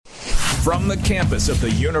From the campus of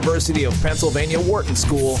the University of Pennsylvania Wharton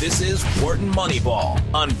School, this is Wharton Moneyball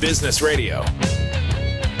on Business Radio.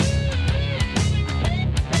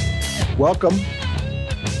 Welcome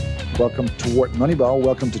to Wharton Moneyball.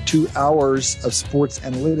 Welcome to 2 hours of sports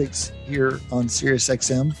analytics here on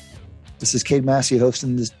SiriusXM. This is Cade Massey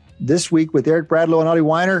hosting this week with Eric Bradlow and Audie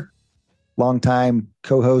Weiner, longtime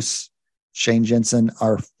co-hosts. Shane Jensen,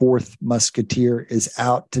 our fourth musketeer, is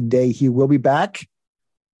out today. He will be back.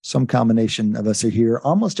 Some combination of us are here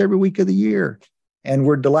almost every week of the year, and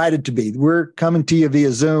we're delighted to be. We're coming to you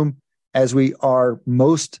via Zoom, as we are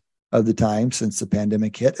most of the time since the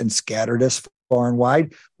pandemic hit and scattered us far and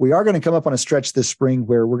wide. We are going to come up on a stretch this spring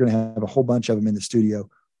where we're going to have a whole bunch of them in the studio.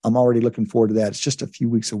 I'm already looking forward to that. It's just a few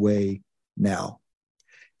weeks away now.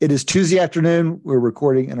 It is Tuesday afternoon. We're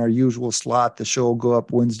recording in our usual slot. The show will go up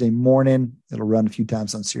Wednesday morning. It'll run a few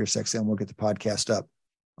times on SiriusXM. We'll get the podcast up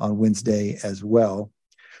on Wednesday as well.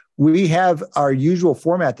 We have our usual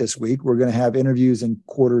format this week. We're going to have interviews in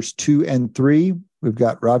quarters 2 and 3. We've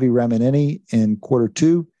got Ravi Ramineni in quarter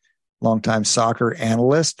 2, longtime soccer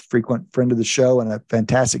analyst, frequent friend of the show, and a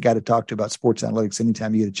fantastic guy to talk to about sports analytics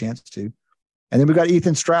anytime you get a chance to. And then we've got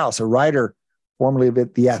Ethan Strauss, a writer formerly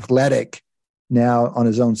of The Athletic, now on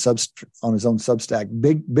his own Substack.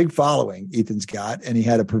 Big following Ethan's got, and he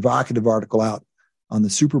had a provocative article out on the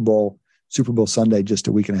Super Bowl Sunday just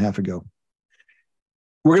a week and a half ago.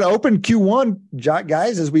 We're going to open Q1,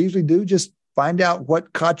 guys, as we usually do. Just find out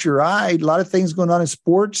what caught your eye. A lot of things going on in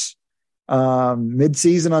sports.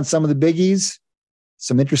 Mid-season on some of the biggies.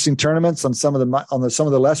 Some interesting tournaments on some of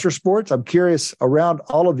the lesser sports. I'm curious around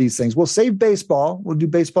all of these things. We'll save baseball. We'll do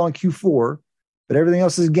baseball in Q4, but everything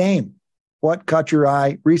else is game. What caught your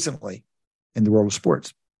eye recently in the world of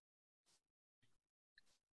sports?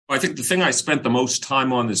 I think the thing I spent the most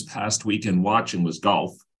time on this past weekend watching was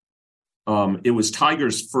golf. It was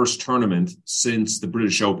Tiger's first tournament since the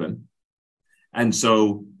British Open. And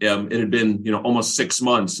so it had been, almost 6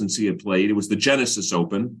 months since he had played. It was the Genesis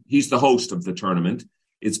Open. He's the host of the tournament.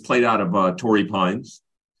 It's played out of Torrey Pines.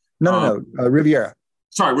 No, Riviera.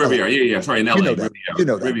 Sorry, Riviera. Yeah. Sorry, in LA.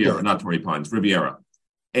 Riviera, not Torrey Pines, Riviera.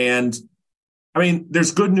 And I mean,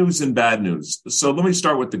 there's good news and bad news. So let me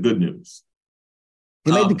start with the good news.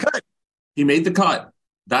 He made the cut. He made the cut.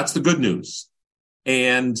 That's the good news.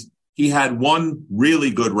 And he had one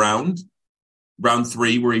really good round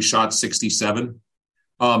 3, where he shot 67.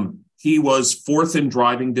 He was fourth in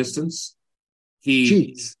driving distance.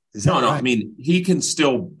 Jeez. Is that right? I mean, he can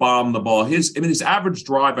still bomb the ball. His average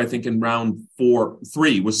drive, I think, in round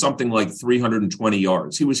 3 was something like 320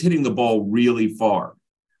 yards. He was hitting the ball really far.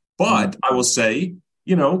 But I will say,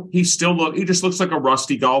 he just looks like a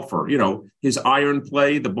rusty golfer. His iron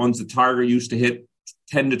play, the ones that Tiger used to hit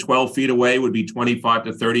 10 to 12 feet away, would be 25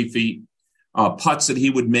 to 30 feet. Putts that he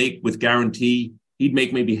would make with guarantee, he'd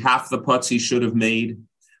make maybe half the putts he should have made.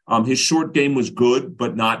 His short game was good,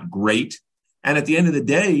 but not great. And at the end of the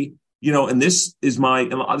day, and this is why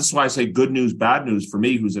I say good news, bad news for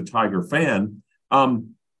me, who's a Tiger fan.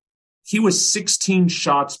 He was 16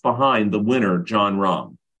 shots behind the winner, Jon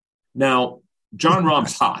Rahm. Now, Jon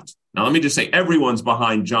Rahm's hot. Now, let me just say, everyone's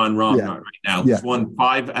behind Jon Rahm right now. He's won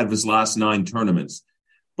 5 out of his last 9 tournaments.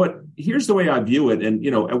 But here's the way I view it. And,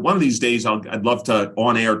 at one of these days, I'd love to,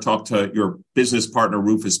 on air, talk to your business partner,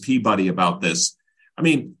 Rufus Peabody, about this. I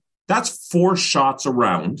mean, that's 4 shots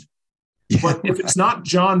around. But if it's not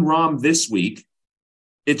Jon Rahm this week,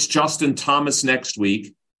 it's Justin Thomas next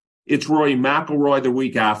week. It's Rory McIlroy the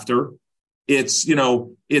week after. It's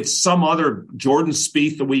some other Jordan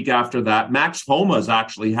Spieth the week after that. Max Homa's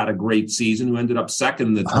actually had a great season, who ended up second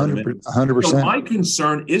in the tournament. 100%. So my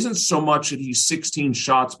concern isn't so much that he's 16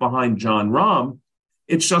 shots behind Jon Rahm.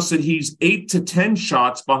 It's just that he's 8 to 10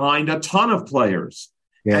 shots behind a ton of players.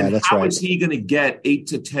 Yeah, and that's how right. is he going to get 8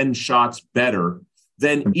 to 10 shots better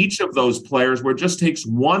than each of those players, where it just takes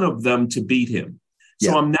one of them to beat him?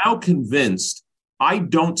 So I'm now convinced I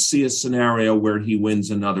don't see a scenario where he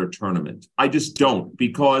wins another tournament. I just don't,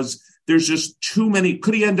 because there's just too many.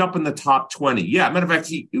 Could he end up in the top 20? Yeah, matter of fact,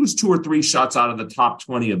 he was 2 or 3 shots out of the top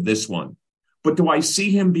 20 of this one. But do I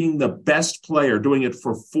see him being the best player, doing it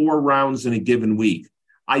for 4 rounds in a given week?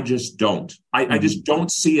 I just don't. I just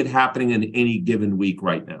don't see it happening in any given week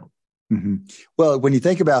right now. Mm-hmm. Well, when you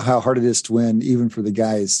think about how hard it is to win, even for the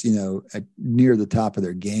guys, near the top of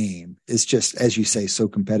their game, it's just, as you say, so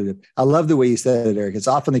competitive. I love the way you said it, Eric. It's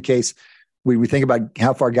often the case we think about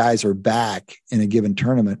how far guys are back in a given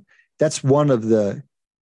tournament. That's one of the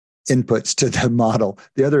inputs to the model.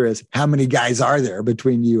 The other is how many guys are there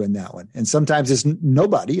between you and that one. And sometimes it's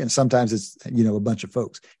nobody, and sometimes it's, a bunch of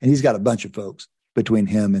folks. And he's got a bunch of folks between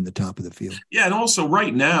him and the top of the field. Yeah, and also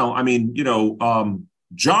right now, I mean,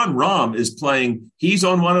 John Rahm is playing. He's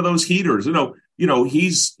on one of those heaters. He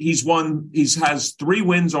has 3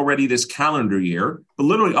 wins already this calendar year. But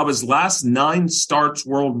literally, of his last 9 starts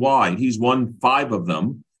worldwide, he's won 5 of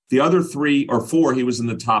them. The other 3 or 4, he was in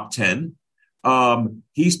the top 10.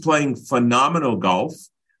 He's playing phenomenal golf.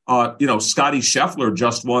 Scotty Scheffler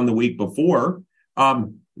just won the week before.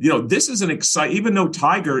 This is an exciting, even though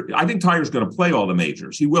I think Tiger's going to play all the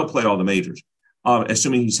majors. He will play all the majors,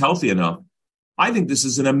 assuming he's healthy enough. I think this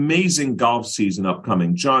is an amazing golf season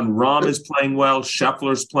upcoming. John Rahm is playing well.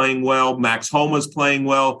 Scheffler's playing well. Max Homa's playing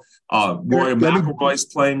well. Rory McIlroy's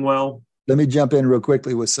playing well. Let me jump in real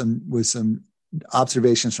quickly with some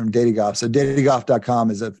observations from Data Golf. So datagolf.com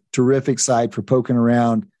is a terrific site for poking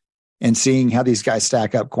around and seeing how these guys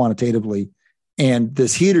stack up quantitatively. And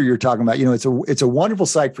this heater you're talking about, it's a wonderful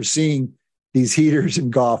site for seeing these heaters in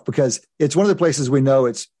golf, because it's one of the places we know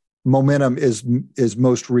it's momentum is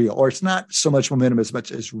most real, or it's not so much momentum as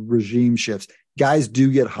much as regime shifts. Guys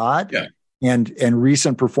do get hot, yeah. and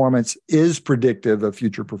recent performance is predictive of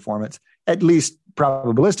future performance, at least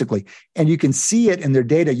probabilistically. And you can see it in their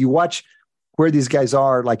data. You watch where these guys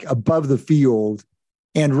are, like above the field,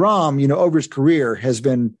 and Rahm, over his career has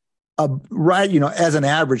been as an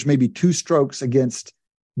average, maybe 2 strokes against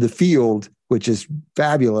the field, which is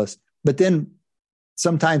fabulous. But then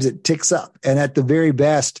sometimes it ticks up, and at the very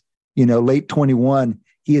best, late 21,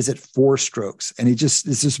 he is at 4 strokes, and it's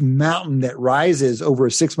this mountain that rises over a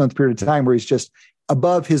 6-month period of time where he's just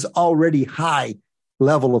above his already high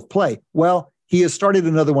level of play. Well, he has started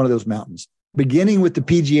another one of those mountains, beginning with the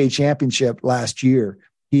PGA Championship last year.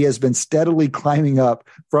 He has been steadily climbing up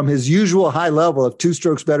from his usual high level of 2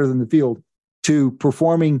 strokes better than the field to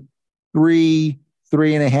performing 3,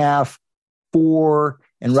 3.5, 4.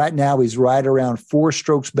 And right now he's right around 4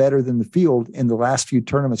 strokes better than the field in the last few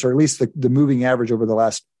tournaments, or at least the moving average over the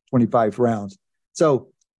last 25 rounds. So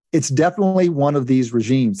it's definitely one of these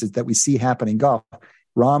regimes that we see happen in golf.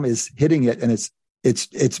 Rahm is hitting it, and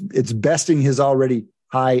it's besting his already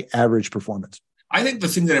high average performance. I think the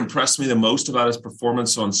thing that impressed me the most about his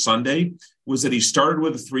performance on Sunday was that he started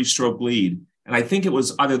with a 3-stroke lead. And I think it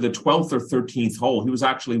was either the 12th or 13th hole. He was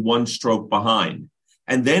actually 1 stroke behind.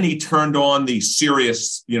 And then he turned on the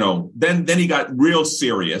serious, then he got real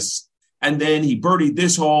serious. And then he birdied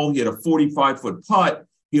this hole. He had a 45-foot putt.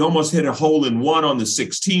 He almost hit a hole in 1 on the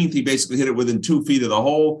 16th. He basically hit it within 2 feet of the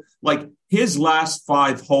hole. Like, his last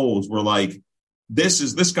 5 holes were like,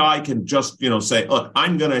 this guy can just, say, look,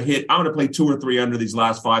 I'm going to play 2 or 3 under these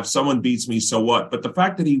last 5. Someone beats me, so what? But the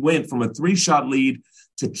fact that he went from a 3-shot lead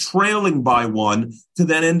to trailing by 1 to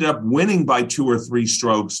then end up winning by 2 or 3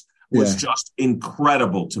 strokes was just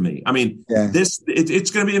incredible to me. I mean, it's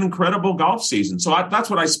going to be an incredible golf season. So that's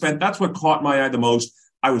what caught my eye the most.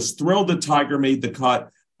 I was thrilled that Tiger made the cut.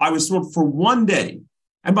 I was thrilled for one day.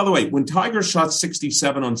 And by the way, when Tiger shot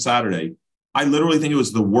 67 on Saturday, I literally think it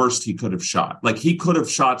was the worst he could have shot. Like, he could have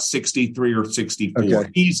shot 63 or 64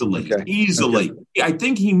 easily. Okay. I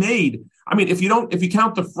think he made, if you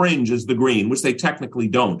count the fringe as the green, which they technically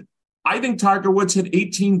don't, I think Tiger Woods hit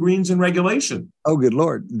 18 greens in regulation. Oh, good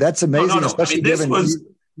Lord. That's amazing. No. Especially given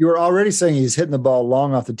you were already saying he's hitting the ball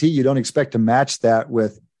long off the tee. You don't expect to match that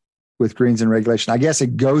with greens in regulation. I guess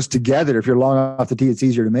it goes together. If you're long off the tee, it's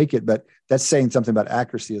easier to make it, but that's saying something about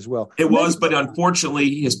accuracy as well. It was, but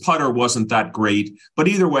unfortunately his putter wasn't that great. But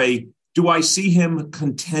either way, do I see him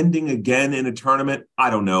contending again in a tournament? I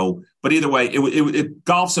don't know. But either way,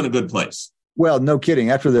 golf's in a good place. Well, no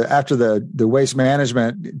kidding. After the Waste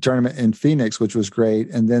Management tournament in Phoenix, which was great,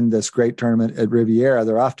 and then this great tournament at Riviera,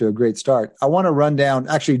 they're off to a great start. I want to run down.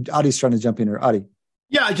 Actually, Adi's trying to jump in here. Adi.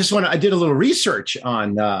 Yeah, I did a little research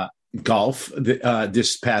on golf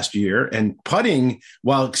this past year, and putting,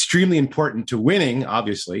 while extremely important to winning,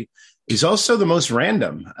 obviously, is also the most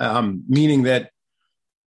random. Meaning that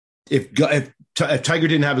if Tiger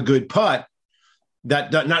didn't have a good putt,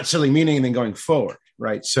 that not necessarily mean anything going forward.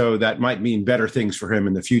 Right. So that might mean better things for him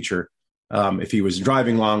in the future if he was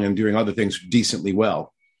driving long and doing other things decently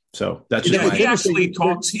well. So that's just he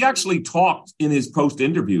actually talked in his post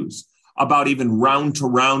interviews about even round to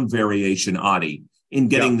round variation, Adi, in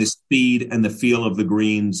getting the speed and the feel of the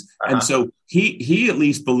greens. And so he at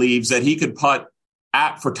least believes that he could putt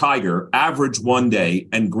for Tiger, average one day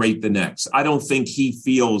and great the next. I don't think he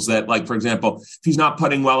feels that, like, for example, if he's not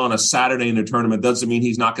putting well on a Saturday in a tournament, doesn't mean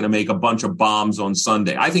he's not going to make a bunch of bombs on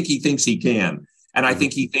Sunday. I think he thinks he can. And I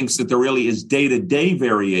think he thinks that there really is day-to-day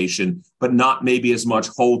variation, but not maybe as much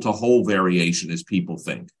hole-to-hole variation as people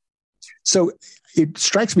think. So it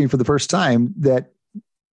strikes me for the first time that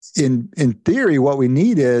in theory, what we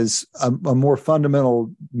need is a more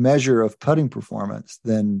fundamental measure of putting performance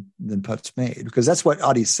than putts made, because that's what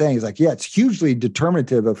Adi's saying. Is like, yeah, it's hugely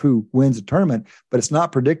determinative of who wins a tournament, but it's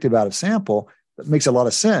not predictive out of sample. It makes a lot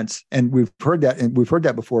of sense, and we've heard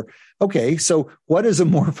that before. Okay, so what is a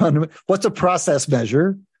more fundamental? What's a process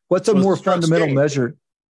measure? What's a more fundamental measure?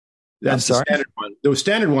 That's the standard one. The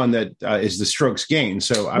standard one that is the strokes gained.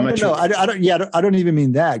 So I'm not sure. I don't. Yeah, I don't even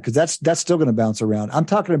mean that, because that's still going to bounce around. I'm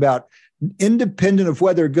talking about independent of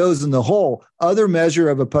whether it goes in the hole, other measure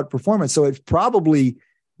of a putt performance. So it's probably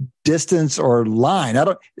distance or line. I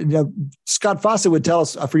don't. Scott Fawcett would tell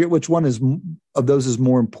us. I forget which one of those is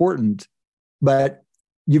more important, but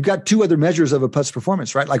you've got two other measures of a putt's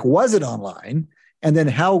performance, right? Like, was it on line, and then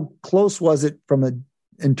how close was it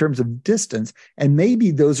in terms of distance? And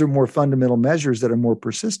maybe those are more fundamental measures that are more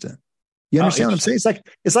persistent. You understand what I'm saying?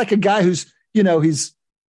 It's like a guy who's, he's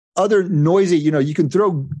other noisy, you can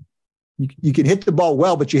hit the ball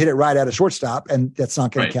well, but you hit it right at a shortstop, and that's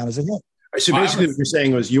not going to count as a hit. So basically what you're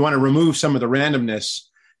saying was you want to remove some of the randomness,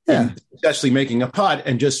 especially making a putt,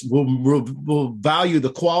 and just we'll value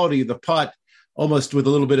the quality of the putt almost with a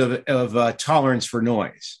little bit of tolerance for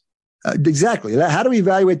noise. Exactly. How do we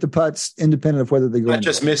evaluate the putts independent of whether they go? Not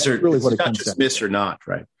just miss or really what it comes to. Miss or not,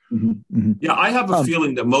 right? Mm-hmm, mm-hmm. Yeah, I have a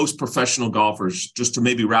feeling that most professional golfers, just to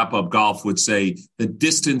maybe wrap up golf, would say that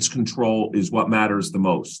distance control is what matters the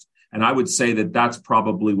most. And I would say that that's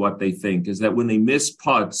probably what they think, is that when they miss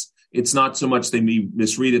putts, it's not so much they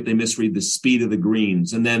misread it, they misread the speed of the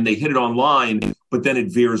greens. And then they hit it on line, but then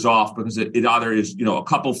it veers off because it either is, a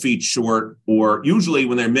couple feet short, or usually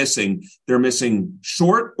when they're missing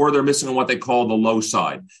short, or they're missing on what they call the low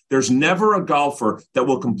side. There's never a golfer that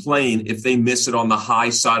will complain if they miss it on the high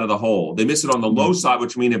side of the hole. They miss it on the low side,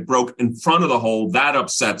 which means it broke in front of the hole. That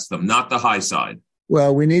upsets them, not the high side.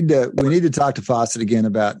 Well, we need to talk to Fawcett again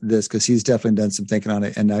about this, because he's definitely done some thinking on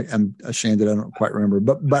it, and I'm ashamed that I don't quite remember.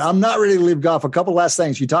 But I'm not ready to leave golf. A couple last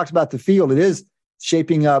things. You talked about the field. It is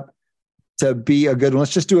shaping up to be a good one.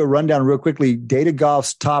 Let's just do a rundown real quickly. Data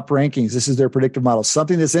Golf's top rankings. This is their predictive model.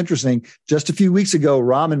 Something that's interesting. Just a few weeks ago,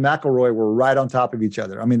 Rahm and McIlroy were right on top of each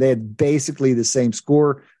other. I mean, they had basically the same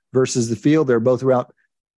score versus the field. They're both around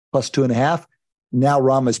plus 2.5. Now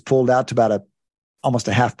Rahm has pulled out to about almost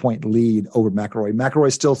a half-point lead over McIlroy.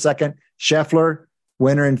 McIlroy's still second. Scheffler,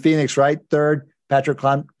 winner in Phoenix, right? Third. Patrick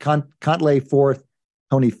Cantlay, fourth.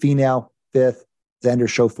 Tony Finau, fifth. Xander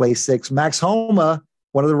Schauffele, sixth. Max Homa,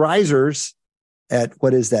 one of the risers, at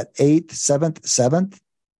what is that, eighth, seventh.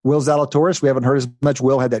 Will Zalatoris, we haven't heard as much.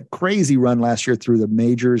 Will had that crazy run last year through the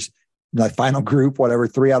majors, like final group, whatever,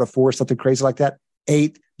 3 out of 4, something crazy like that.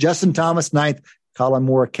 Eighth. Justin Thomas, ninth. Colin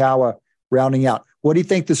Morikawa rounding out. What do you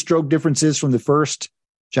think the stroke difference is from the first,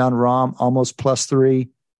 Jon Rahm, almost +3,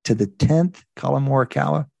 to the 10th, Colin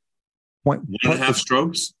Morikawa? 1.5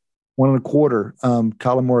 strokes? 1.25.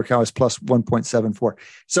 Colin Morikawa is plus 1.74.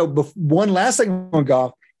 So one last thing on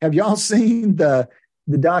golf. Have y'all seen the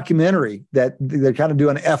documentary that they're kind of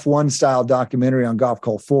doing an F1 style documentary on golf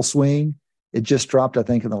called Full Swing? It just dropped, I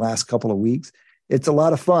think, in the last couple of weeks. It's a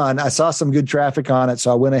lot of fun. I saw some good traffic on it,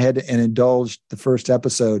 so I went ahead and indulged the first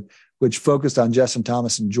episode, which focused on Justin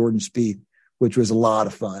Thomas and Jordan Spieth, which was a lot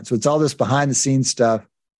of fun. So it's all this behind-the-scenes stuff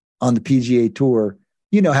on the PGA Tour.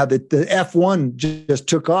 You know how the F1 just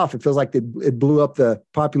took off. It feels like it blew up the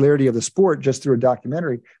popularity of the sport just through a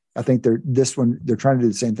documentary. I think they're trying to do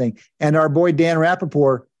the same thing. And our boy Dan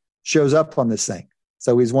Rappaport shows up on this thing.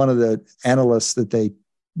 So he's one of the analysts that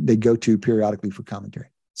they go to periodically for commentary.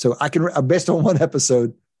 So I can, based on one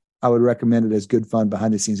episode, I would recommend it as good fun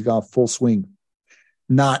behind-the-scenes golf, Full Swing.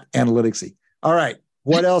 Not analyticsy. All right.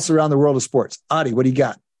 What else around the world of sports? Adi, what do you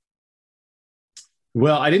got?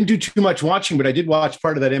 Well, I didn't do too much watching, but I did watch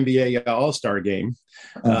part of that NBA All-Star game.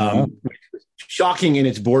 Which was shocking in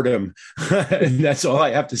its boredom. And that's all I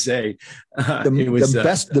have to say.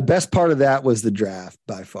 The best part of that was the draft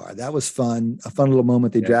by far. That was fun. A fun little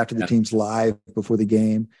moment. They drafted the teams live before the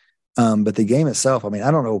game. But the game itself, I mean,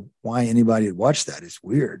 I don't know why anybody would watch that. It's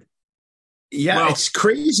weird. Yeah, well, it's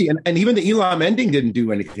crazy, and even the Elam ending didn't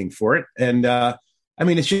do anything for it. And I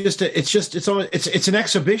mean, it's an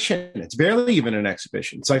exhibition. It's barely even an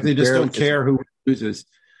exhibition. It's like they just don't care who loses.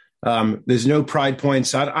 There's no pride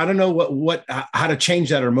points. I don't know how to change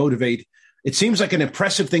that or motivate. It seems like an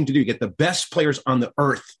impressive thing to do. Get the best players on the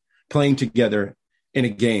earth playing together in a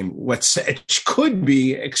game. It could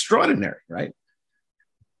be extraordinary, right?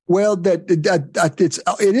 Well,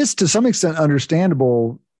 it is to some extent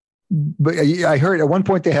understandable. But I heard at one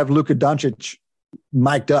point they have Luka Doncic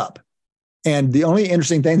mic'd up. And the only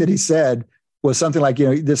interesting thing that he said was something like,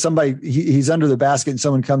 there's somebody, he's under the basket and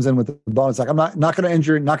someone comes in with the ball. It's like, I'm not going to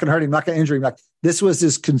injure him, not going to hurt him, not going to injure him. Like, this was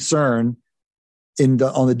his concern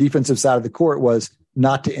on the defensive side of the court, was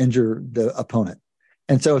not to injure the opponent.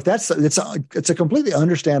 And so if it's a completely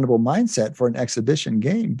understandable mindset for an exhibition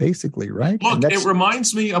game, basically, right? Look, it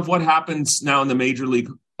reminds me of what happens now in the Major League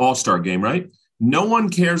All-Star game, right? No one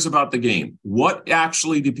cares about the game. What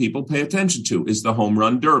actually do people pay attention to is the home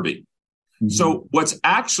run derby. Mm-hmm. So what's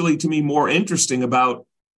actually, to me, more interesting about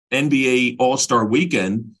NBA All-Star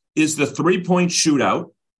weekend is the three-point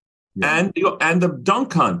shootout and the dunk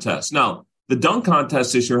contest. Now, the dunk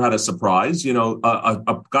contest this year had a surprise.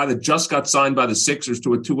 A guy that just got signed by the Sixers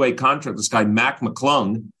to a two-way contract, this guy, Mac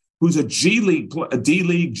McClung, who's a D-League,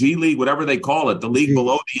 G-League, whatever they call it, the league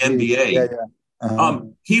below the NBA. Yeah. Uh-huh.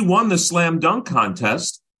 He won the slam dunk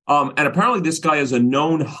contest. And apparently this guy is a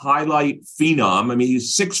known highlight phenom. I mean,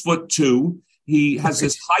 he's 6'2". He has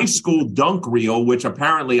this high school dunk reel, which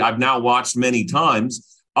apparently I've now watched many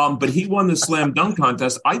times. But he won the slam dunk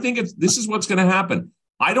contest. I think this is what's going to happen.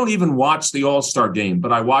 I don't even watch the All-Star game,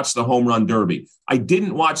 but I watched the home run derby. I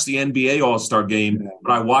didn't watch the NBA All-Star game,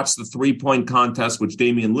 but I watched the three-point contest, which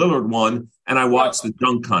Damian Lillard won, and I watched the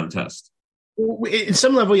dunk contest. At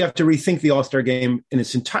some level, you have to rethink the All-Star game in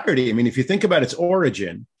its entirety. I mean, if you think about its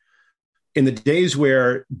origin, in the days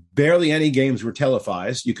where barely any games were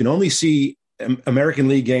televised, you can only see American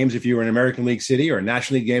League games if you were in American League City, or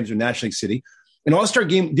National League games or National League City. An All-Star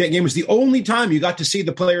game was the only time you got to see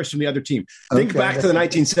the players from the other team. Think back to the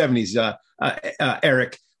 1970s,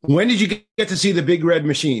 Eric. When did you get to see the Big Red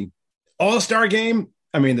Machine? All-Star game?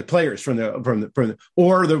 I mean, the players from the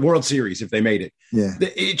or the World Series, if they made it. Yeah,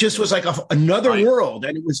 it just was like another world,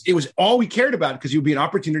 and it was all we cared about, because it would be an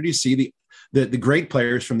opportunity to see the great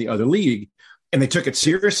players from the other league, and they took it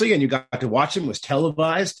seriously, and you got to watch them. It was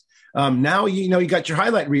televised. Now you got your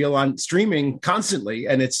highlight reel on streaming constantly,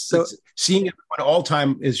 and it's seeing it on all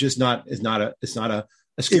time is just not a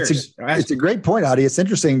scarce. It's a great point, Adi. It's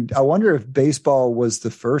interesting. I wonder if baseball was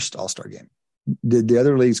the first All-Star game. Did the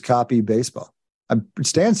other leagues copy baseball? It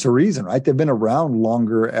stands to reason, right? They've been around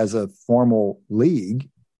longer as a formal league,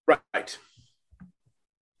 right?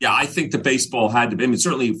 Yeah, I think the baseball had to be. I mean,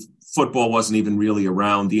 certainly football wasn't even really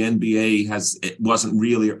around. The NBA wasn't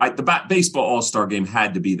really. The baseball All-Star game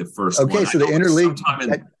had to be the first one. Okay, so the interleague sometime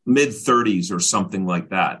in mid-30s or something like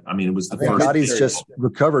that. I mean, it was the first. Adi's just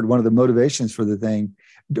recovered one of the motivations for the thing.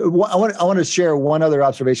 I want to share one other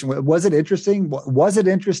observation. Was it interesting? Was it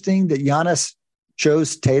interesting that Giannis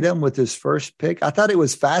chose Tatum with his first pick? I thought it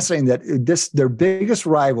was fascinating that their biggest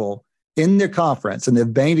rival in their conference, and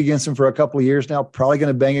they've banged against him for a couple of years now, probably going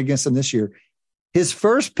to bang against him this year. His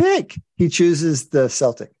first pick, he chooses the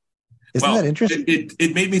Celtic. Isn't that interesting?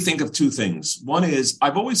 It made me think of two things. One is,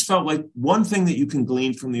 I've always felt like one thing that you can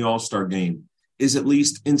glean from the All-Star game is, at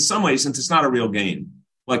least in some ways, since it's not a real game,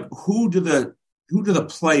 like who do the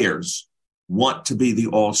players want to be the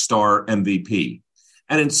All-Star MVP?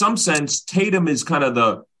 And in some sense, Tatum is kind of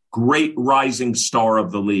the great rising star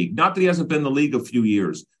of the league. Not that he hasn't been in the league a few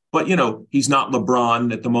years, but, he's not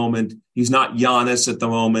LeBron at the moment. He's not Giannis at the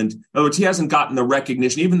moment. In other words, he hasn't gotten the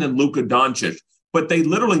recognition, even than Luka Doncic. But they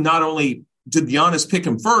literally not only did Giannis pick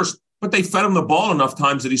him first, but they fed him the ball enough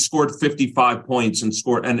times that he scored 55 points and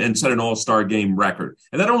scored and set an All-Star game record.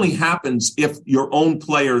 And that only happens if your own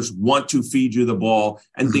players want to feed you the ball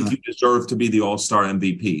and think you deserve to be the All-Star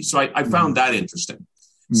MVP. So I found that interesting.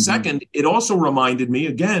 Mm-hmm. Second, it also reminded me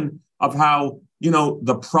again of how,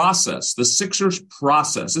 the process, the Sixers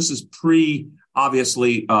process, this is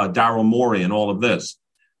obviously, Daryl Morey and all of this.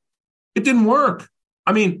 It didn't work.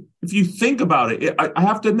 I mean, if you think about it, I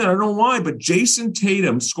have to admit, I don't know why, but Jason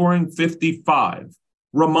Tatum scoring 55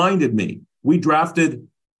 reminded me, we drafted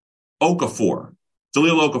Okafor,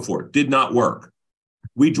 Jahlil Okafor, did not work.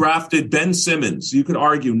 We drafted Ben Simmons, you could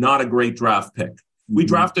argue not a great draft pick. We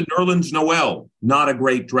drafted Nerlens Noel, not a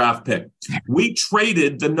great draft pick. We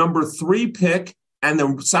traded the number 3 pick and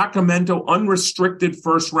the Sacramento unrestricted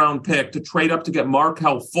first-round pick to trade up to get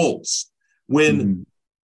Markelle Fultz when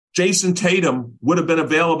Jason Tatum would have been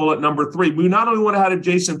available at number 3. We not only would have had a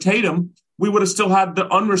Jason Tatum, we would have still had the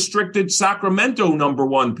unrestricted Sacramento number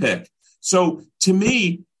 1 pick. So to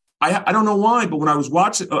me, I don't know why, but when I was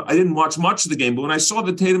watching, I didn't watch much of the game, but when I saw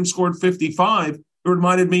that Tatum scored 55, it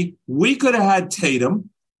reminded me, we could have had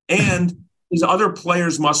Tatum, and his other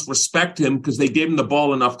players must respect him because they gave him the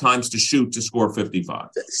ball enough times to shoot to score 55.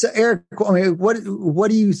 So, Eric, I mean, what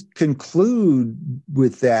do you conclude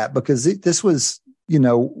with that? Because this was,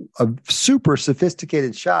 a super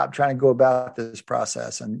sophisticated shop trying to go about this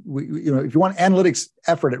process. And, if you want analytics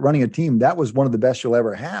effort at running a team, that was one of the best you'll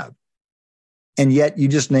ever have. And yet you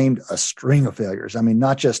just named a string of failures. I mean,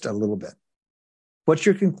 not just a little bit. What's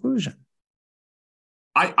your conclusion?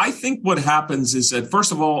 I think what happens is that,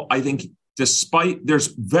 first of all, I think there's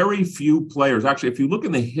very few players. Actually, if you look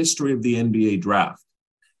in the history of the NBA draft,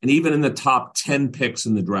 and even in the top 10 picks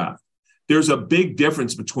in the draft, there's a big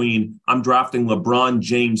difference between I'm drafting LeBron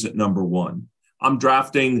James at number 1. I'm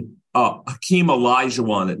drafting Hakeem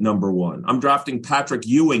Olajuwon at number 1. I'm drafting Patrick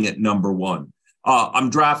Ewing at number 1. I'm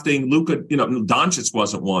drafting Luka, Doncic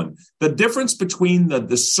wasn't 1. The difference between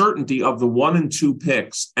the certainty of the 1 and 2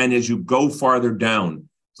 picks and as you go farther down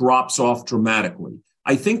drops off dramatically.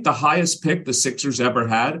 I think the highest pick the Sixers ever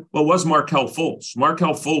had, was Markelle Fultz.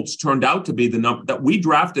 Markelle Fultz turned out to be the number that we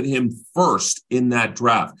drafted him first in that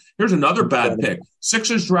draft. Here's another bad pick.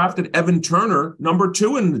 Sixers drafted Evan Turner, number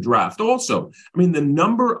 2 in the draft also. I mean, the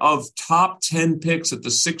number of top 10 picks that the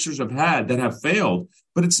Sixers have had that have failed,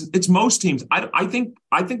 but it's most teams. I think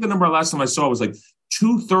the number last time I saw was like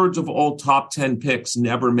 2/3 of all top 10 picks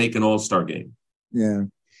never make an All-Star game. Yeah.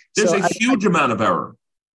 There's a huge amount of error.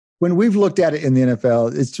 When we've looked at it in the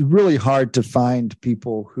NFL, it's really hard to find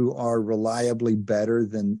people who are reliably better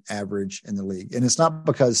than average in the league. And it's not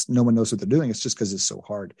because no one knows what they're doing. It's just because it's so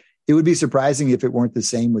hard. It would be surprising if it weren't the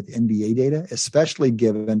same with NBA data, especially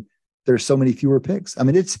given there's so many fewer picks. I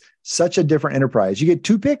mean, it's such a different enterprise. You get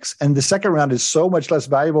 2 picks and the second round is so much less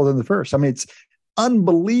valuable than the first. I mean, it's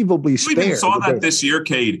unbelievably spare. We even saw that this year,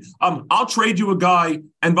 Cade. I'll trade you a guy.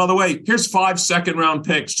 And by the way, here's 5 second-round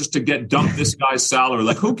picks just to get dumped this guy's salary.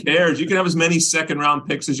 Like, who cares? You can have as many second-round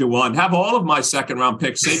picks as you want. Have all of my second-round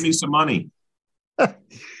picks. Save me some money.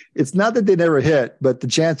 It's not that they never hit, but the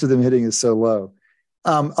chance of them hitting is so low.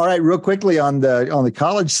 All right, real quickly on the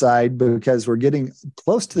college side, because we're getting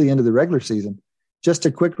close to the end of the regular season. Just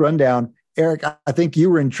a quick rundown. Eric, I think you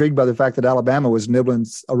were intrigued by the fact that Alabama was nibbling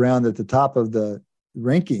around at the top of the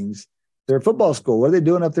rankings. They're a football school. What are they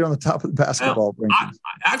doing up there on the top of the basketball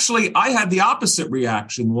rankings? I had the opposite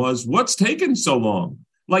reaction was, what's taking so long?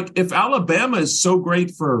 Like, if Alabama is so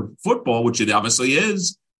great for football, which it obviously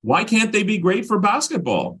is, why can't they be great for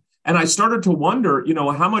basketball? And I started to wonder,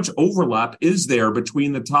 how much overlap is there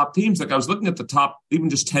between the top teams? Like, I was looking at the top, even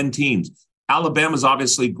just 10 teams. Alabama's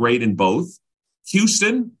obviously great in both.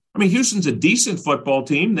 Houston's a decent football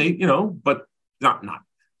team. They, but not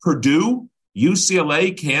Purdue,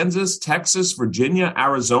 UCLA, Kansas, Texas, Virginia,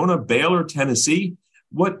 Arizona, Baylor, Tennessee.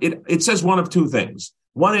 What it says one of 2 things.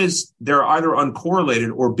 One is they're either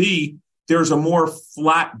uncorrelated, or B, there's a more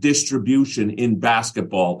flat distribution in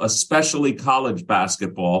basketball, especially college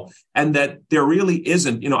basketball, and that there really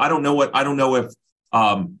isn't. I don't know if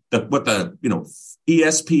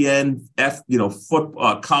ESPN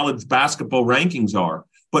college basketball rankings are.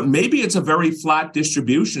 But maybe it's a very flat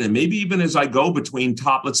distribution. And maybe even as I go between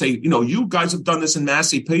top, let's say, you guys have done this in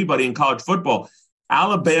Massey Peabody in college football.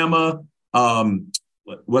 Alabama,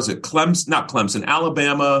 was it Clemson? Not Clemson,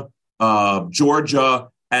 Alabama, Georgia,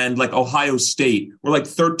 and like Ohio State were like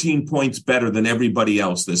 13 points better than everybody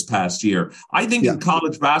else this past year. I think in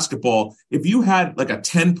college basketball, if you had like a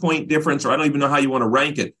 10-point difference, or I don't even know how you want to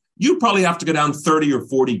rank it, you probably have to go down 30 or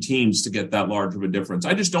 40 teams to get that large of a difference.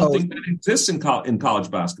 I just don't think that exists in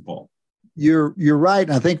college basketball. You're right.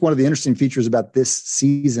 And I think one of the interesting features about this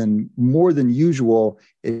season, more than usual,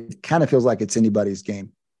 it kind of feels like it's anybody's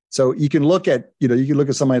game. So you can look at,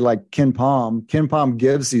 somebody like Ken Palm. Ken Palm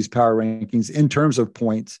gives these power rankings in terms of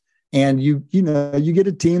points. And you get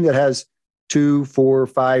a team that has 2, 4,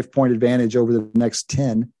 5 point advantage over the next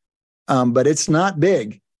 10. But it's not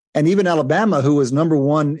big. And even Alabama, who was number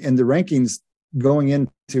 1 in the rankings going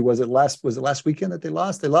into, was it last weekend that they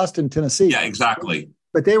lost? They lost in Tennessee. Yeah, exactly.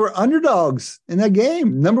 But they were underdogs in that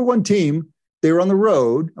game. Number 1 team. They were on the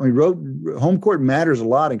road. I mean, home court matters a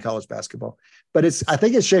lot in college basketball. But I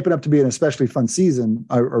think it's shaping up to be an especially fun season,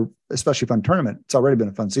 or especially fun tournament. It's already been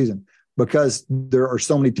a fun season because there are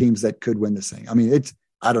so many teams that could win this thing. I mean, it's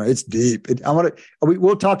deep.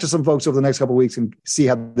 We'll talk to some folks over the next couple of weeks and see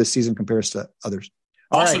how this season compares to others.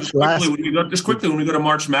 Also, quickly, when we go to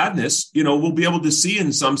March Madness, we'll be able to see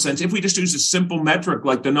in some sense, if we just use a simple metric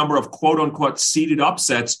like the number of quote unquote seeded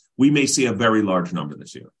upsets, we may see a very large number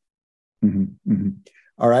this year. Mm-hmm, mm-hmm.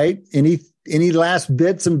 All right. Any last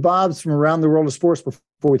bits and bobs from around the world of sports before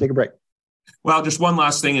we take a break? Well, just one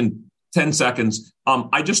last thing in 10 seconds.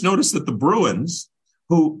 I just noticed that the Bruins,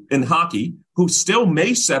 who in hockey, who still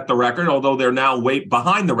may set the record, although they're now way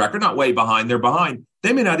behind the record, not way behind, they're behind.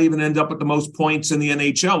 They may not even end up with the most points in the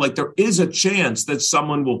NHL. Like, there is a chance that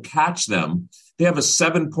someone will catch them. They have a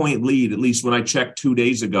 7-point lead, at least when I checked 2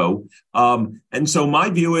 days ago. And so my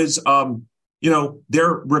view is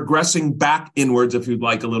they're regressing back inwards, if you'd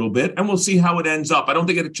like, a little bit, and we'll see how it ends up. I don't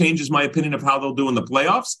think it changes my opinion of how they'll do in the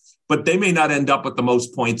playoffs, but they may not end up with the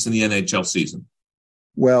most points in the NHL season.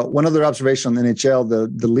 Well, one other observation on the NHL,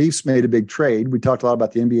 the Leafs made a big trade. We talked a lot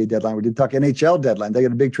about the NBA deadline. We did talk NHL deadline. They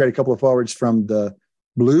got a big trade, a couple of forwards from the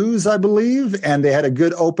Blues, I believe, and they had a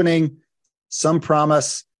good opening, some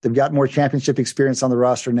promise. They've got more championship experience on the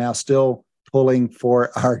roster now, still pulling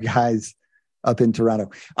for our guys up in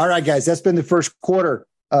Toronto. All right, guys, that's been the first quarter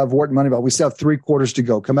of Wharton Moneyball. We still have 3 quarters to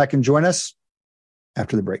go. Come back and join us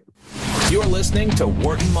after the break. You're listening to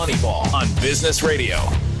Wharton Moneyball on Business Radio.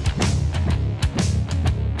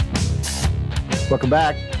 Welcome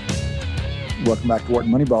back. Welcome back to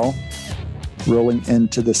Wharton Moneyball. Rolling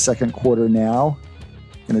into the second quarter now.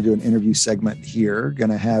 Going to do an interview segment here.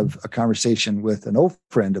 Going to have a conversation with an old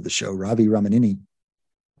friend of the show, Ravi Ramineni.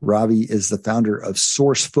 Ravi is the founder of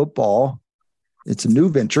Source Football. It's a new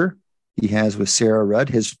venture he has with Sarah Rudd,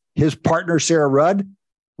 his partner, Sarah Rudd,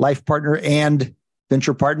 life partner and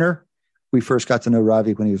venture partner. We first got to know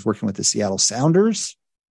Ravi when he was working with the Seattle Sounders.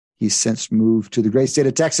 He's since moved to the great state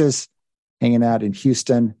of Texas, hanging out in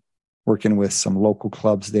Houston, working with some local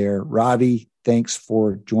clubs there. Ravi, thanks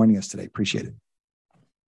for joining us today. Appreciate it.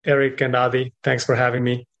 Eric and Adi, thanks for having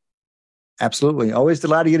me. Absolutely. Always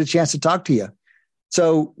delighted to get a chance to talk to you.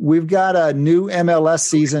 So we've got a new MLS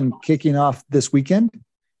season kicking off this weekend.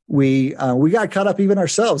 We got caught up even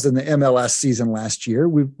ourselves in the MLS season last year.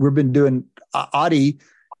 We've been doing, Adi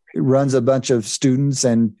runs a bunch of students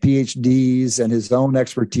and PhDs and his own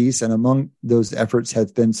expertise. And among those efforts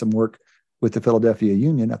has been some work with the Philadelphia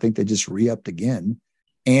Union. I think they just re-upped again.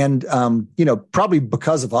 And, probably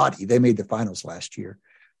because of Adi, they made the finals last year.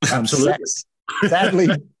 Absolutely. Sadly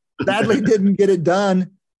didn't get it done.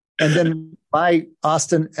 And then my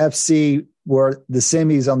Austin FC were the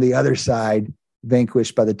semis on the other side,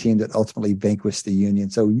 vanquished by the team that ultimately vanquished the Union.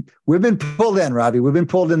 So we've been pulled in, Ravi. We've been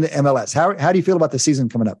pulled into MLS. How do you feel about the season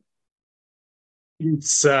coming up?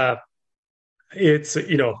 It's there's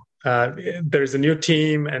a new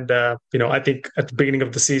team, and I think at the beginning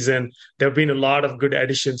of the season there have been a lot of good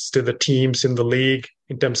additions to the teams in the league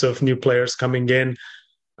in terms of new players coming in.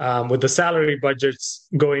 With the salary budgets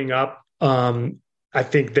going up, I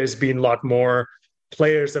think there's been a lot more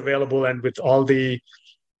players available, and with all the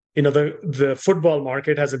football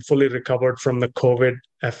market hasn't fully recovered from the COVID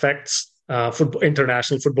effects,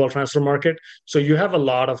 international football transfer market. So you have a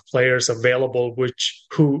lot of players available,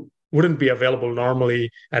 who wouldn't be available normally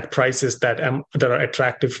at prices that are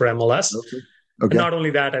attractive for MLS. Okay. And not only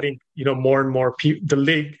that, I think more and more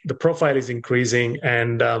the profile is increasing,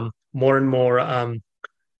 and more and more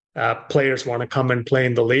players want to come and play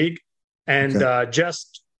in the league. And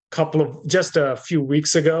just a few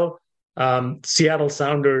weeks ago, Seattle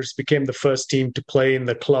Sounders became the first team to play in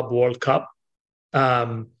the Club World Cup.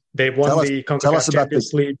 They won the CONCACAF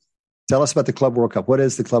Champions League. Tell us about the Club World Cup. What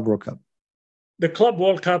is the Club World Cup? The Club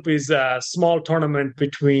World Cup is a small tournament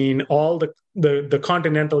between all the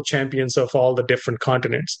continental champions of all the different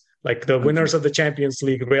continents, like the winners of the Champions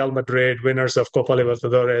League, Real Madrid, winners of Copa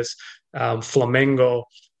Libertadores, Flamengo,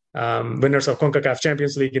 winners of CONCACAF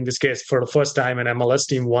Champions League. In this case, for the first time, an MLS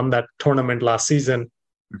team won that tournament last season.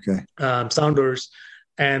 Sounders,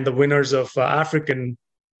 and the winners of African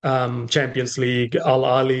Champions League, Al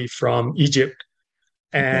Ahly from Egypt,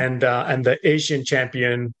 and the Asian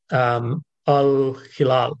champion Al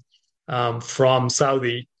Hilal from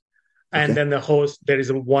Saudi, and then the host. There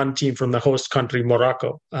is one team from the host country,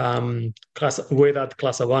 Morocco, Wydad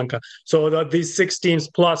Casablanca. So these 6 teams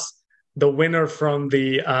plus the winner from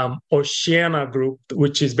the Oceania group,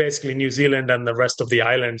 which is basically New Zealand and the rest of the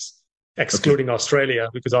islands, excluding Australia,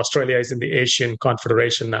 because Australia is in the Asian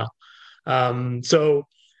Confederation now. So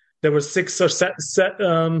there were 6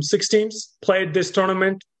 teams played this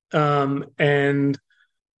tournament, and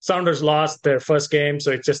Sounders lost their first game, so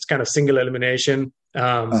it's just kind of single elimination.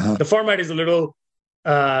 The format is a little...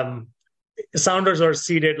 Sounders are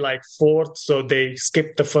seeded like 4th, so they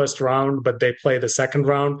skipped the first round, but they play the second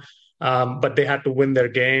round. But they had to win their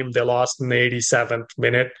game. They lost in the 87th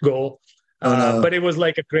minute goal. But it was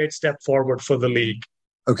like a great step forward for the league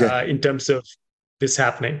in terms of this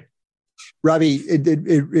happening. Ravi,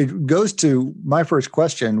 it goes to my first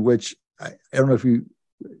question, which I don't know if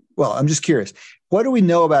I'm just curious. What do we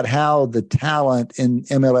know about how the talent in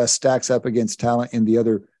MLS stacks up against talent in the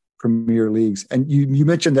other Premier Leagues? And you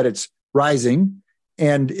mentioned that it's rising.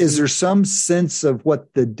 And is there some sense of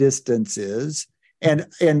what the distance is?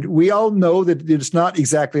 And we all know that it's not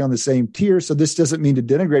exactly on the same tier, so this doesn't mean to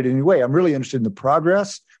denigrate it in any way. I'm really interested in the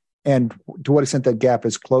progress and to what extent that gap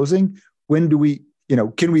is closing. When do we,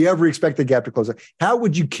 can we ever expect the gap to close? How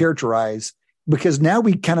would you characterize because now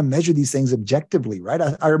we kind of measure these things objectively, right?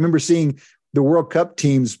 I remember seeing the World Cup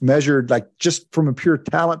teams measured like just from a pure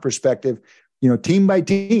talent perspective, team by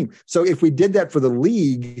team. So if we did that for the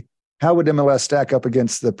league, how would MLS stack up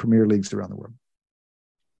against the premier leagues around the world?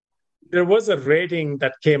 There was a rating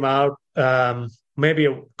that came out maybe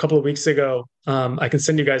a couple of weeks ago. I can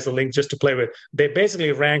send you guys a link just to play with. They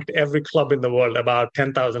basically ranked every club in the world, about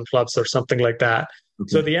 10,000 clubs or something like that. Okay.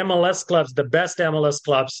 So the MLS clubs, the best MLS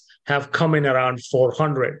clubs have come in around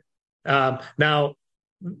 400. Now,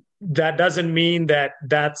 that doesn't mean that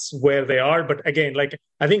that's where they are. But again, like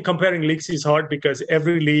I think comparing leagues is hard because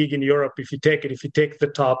every league in Europe, if you take the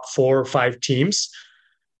top 4 or 5 teams,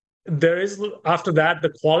 after that,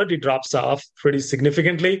 the quality drops off pretty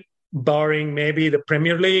significantly, barring maybe the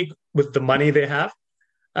Premier League with the money they have,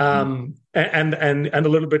 and a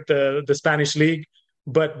little bit the Spanish league.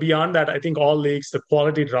 But beyond that, I think all leagues, the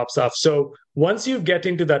quality drops off. So once you get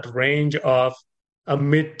into that range of a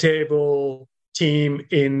mid-table team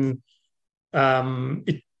in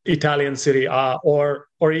Italian Serie A,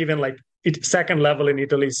 or even like second level in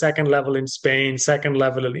Italy, second level in Spain, second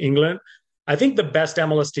level in England, I think the best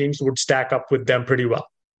MLS teams would stack up with them pretty well.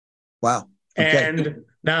 Wow. Okay. And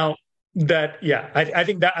now that, I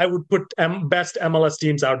think that I would put best MLS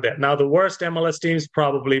teams out there. Now, the worst MLS teams,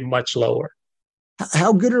 probably much lower.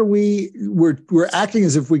 How good are we? We're acting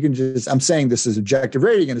as if we can just, I'm saying this is objective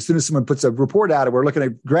rating. And as soon as someone puts a report out, we're looking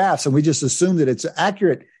at graphs and we just assume that it's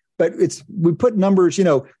accurate. But we put numbers,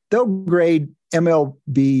 they'll grade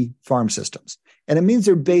MLB farm systems. And it means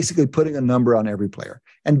they're basically putting a number on every player.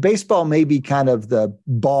 And baseball may be kind of the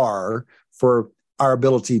bar for our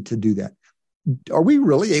ability to do that. Are we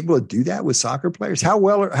really able to do that with soccer players?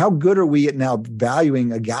 How good are we at now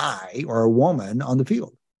valuing a guy or a woman on the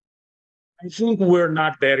field? I think we're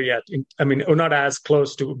not there yet. We're not as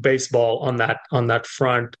close to baseball on that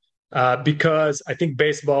front because I think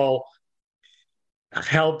baseball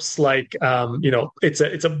helps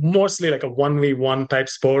it's a mostly like a 1v1 type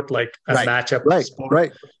sport, like a matchup sport.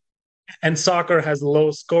 Right. And soccer has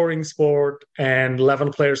low scoring sport and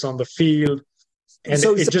 11 players on the field. And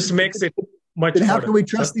so it just makes it much harder. How can we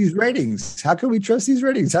trust these ratings? How do we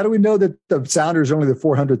know that the Sounders are only the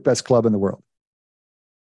 400th best club in the world?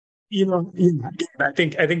 I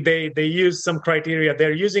think they use some criteria.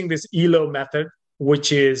 They're using this ELO method,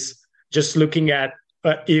 which is just looking at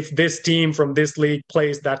if this team from this league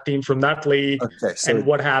plays that team from that league, and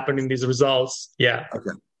what happened in these results. Yeah.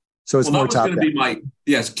 Okay. So it's more top down.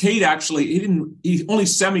 Kate actually, he only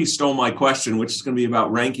semi-stole my question, which is going to be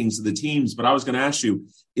about rankings of the teams. But I was going to ask you,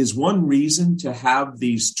 is one reason to have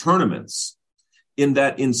these tournaments in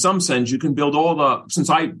that, in some sense, you can build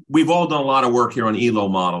we've all done a lot of work here on ELO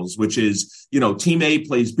models, which is, team A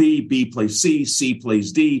plays B, B plays C, C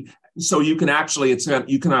plays D. So you can actually,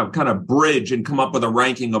 you can have kind of bridge and come up with a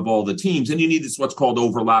ranking of all the teams. And you need what's called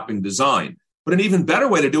overlapping design. But an even better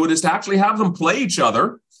way to do it is to actually have them play each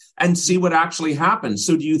other and see what actually happens.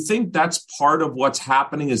 So do you think that's part of what's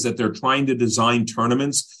happening, is that they're trying to design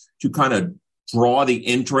tournaments to kind of draw the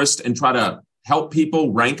interest and try to help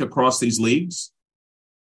people rank across these leagues?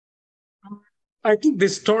 I think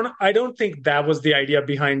I don't think that was the idea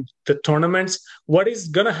behind the tournaments. What is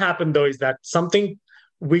going to happen, though, is that something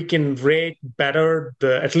we can rate better,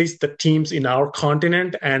 at least the teams in our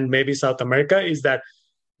continent and maybe South America, is that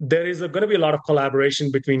there is going to be a lot of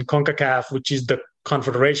collaboration between CONCACAF, which is the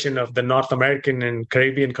confederation of the North American and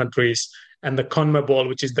Caribbean countries, and the CONMEBOL,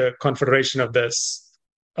 which is the confederation of the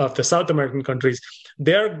South American countries.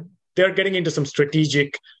 They're getting into some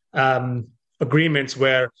strategic agreements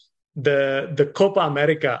where the Copa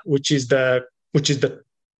America, which is the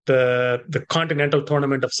continental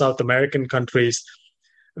tournament of South American countries,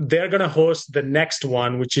 they're going to host the next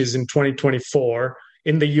one, which is in 2024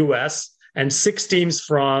 in the US, and 6 teams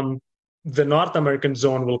from the North American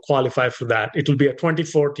zone will qualify for that. It will be a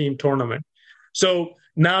 24-team tournament. So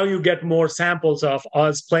now you get more samples of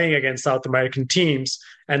us playing against South American teams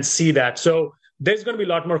and see that. So there's going to be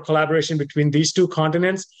a lot more collaboration between these two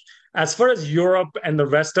continents. As far as Europe and the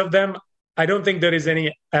rest of them, I don't think there is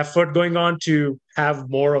any effort going on to have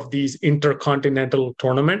more of these intercontinental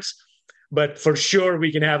tournaments. But for sure, we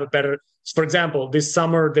can have a better. For example, this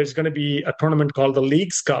summer, there's going to be a tournament called the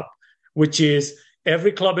Leagues Cup, which is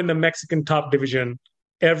every club in the Mexican top division,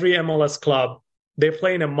 every MLS club, they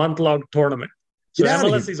play in a month-long tournament. So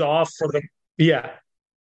MLS is off for the. Yeah.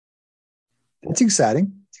 That's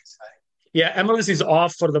exciting. Yeah, MLS is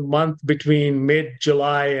off for the month between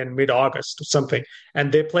mid-July and mid-August or something.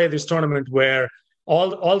 And they play this tournament where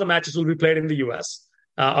all the matches will be played in the U.S.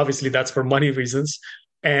 Obviously, that's for money reasons.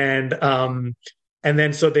 And And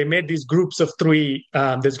then so they made these groups of three.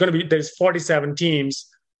 There's 47 teams.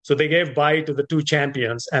 So they gave bye to the two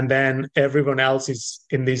champions, and then everyone else is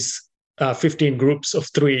in these 15 groups of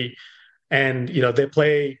three, and they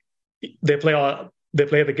play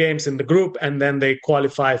the games in the group, and then they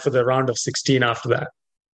qualify for the round of 16 after that.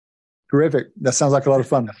 Terrific. That sounds like a lot of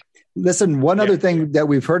fun. Listen, one other thing that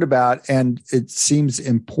we've heard about, and it seems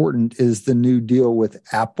important, is the new deal with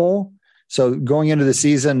Apple. So going into the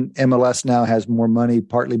season, MLS now has more money,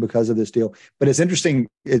 partly because of this deal. But it's interesting.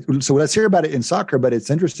 So let's hear about it in soccer, but it's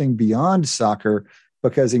interesting beyond soccer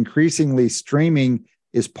because increasingly streaming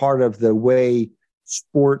is part of the way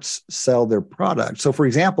sports sell their product. So, for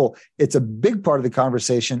example, it's a big part of the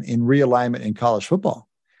conversation in realignment in college football.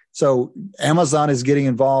 So Amazon is getting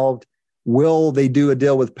involved. Will they do a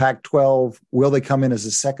deal with Pac-12? Will they come in as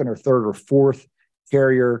a second or third or fourth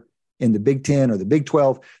carrier in the Big 10 or the Big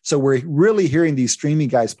 12? So we're really hearing these streaming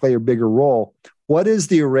guys play a bigger role. What is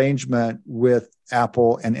the arrangement with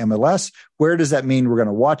Apple and MLS? Where does that mean we're going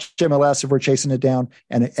to watch MLS if we're chasing it down?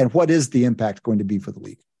 And what is the impact going to be for the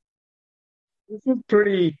league? This is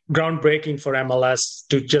pretty groundbreaking for MLS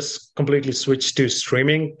to just completely switch to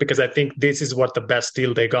streaming, because I think this is what the best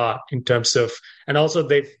deal they got in terms of, and also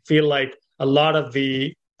they feel like a lot of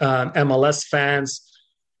the MLS fans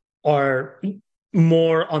are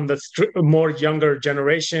more on the more younger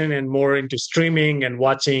generation and more into streaming and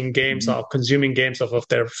watching games or consuming games off of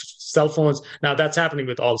their cell phones. Now that's happening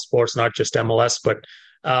with all sports, not just MLS, but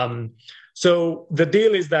so the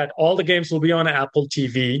deal is that all the games will be on Apple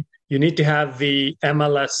TV. You need to have the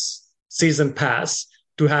MLS season pass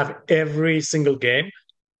to have every single game.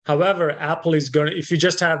 However, Apple is going to, if you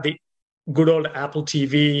just have the good old Apple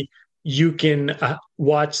TV, you can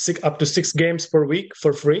watch up to 6 games per week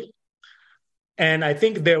for free. And I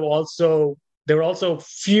think there were also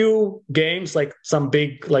few games, like some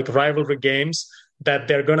big like rivalry games that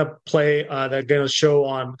they're going to play, they're going to show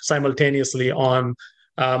on simultaneously on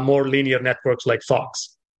more linear networks like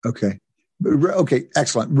Fox. Okay,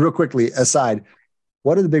 excellent. Real quickly, aside,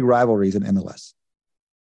 what are the big rivalries in MLS?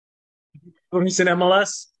 In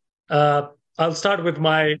MLS, I'll start with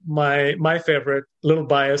my favorite, little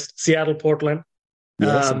biased, Seattle-Portland.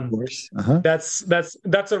 Yes, of course. That's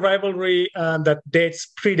a rivalry that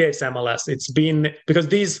predates MLS. It's been because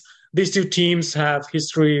these two teams have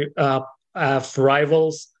history of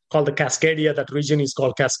rivals called the Cascadia. That region is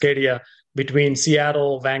called Cascadia, between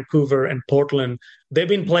Seattle, Vancouver, and Portland. They've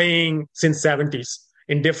been playing since 70s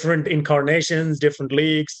in different incarnations, different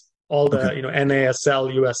leagues, all the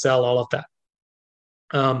NASL, USL, all of that.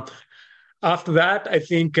 After that, I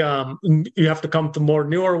think you have to come to more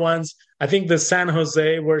newer ones. I think the San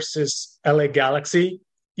Jose versus LA Galaxy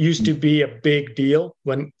used to be a big deal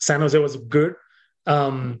when San Jose was good.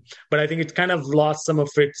 But I think it's kind of lost some of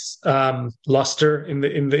its luster in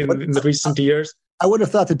the recent years. I would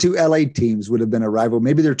have thought the two LA teams would have been a rival.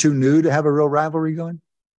 Maybe they're too new to have a real rivalry going.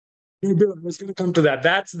 I was going to come to that.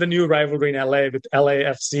 That's the new rivalry in LA with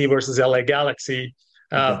LAFC versus LA Galaxy.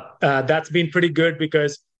 That's been pretty good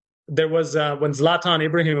because there was when Zlatan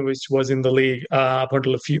Ibrahimovic was in the league up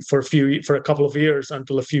until for a couple of years,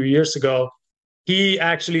 until a few years ago, he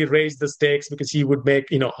actually raised the stakes because he would make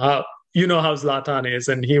how Zlatan is,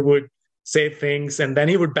 and he would say things and then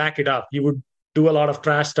he would back it up. He would do a lot of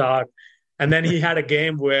trash talk, and then he had a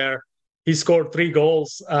game where he scored 3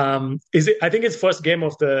 goals. I think his first game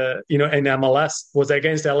of the in MLS was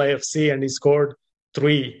against LAFC, and he scored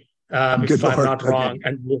 3. If I'm not wrong,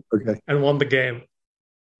 and won the game.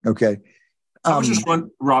 Okay. I was just wondering,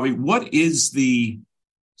 Ravi, what is the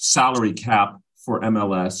salary cap for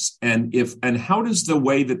MLS, and how does the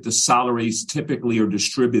way that the salaries typically are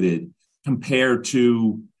distributed compare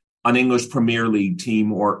to an English Premier League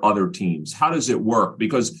team or other teams? How does it work?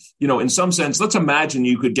 Because, in some sense, let's imagine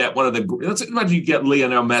you get Lionel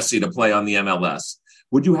Messi to play on the MLS.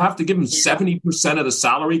 Would you have to give him 70% of the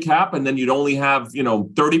salary cap, and then you'd only have,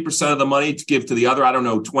 30% of the money to give to the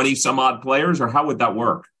other, 20 some odd players, or how would that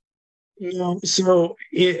work? So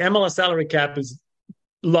MLS salary cap is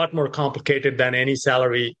a lot more complicated than any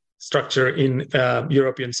salary structure in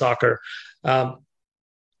European soccer.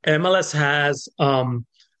 MLS has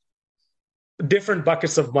different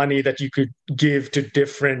buckets of money that you could give to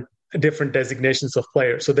different designations of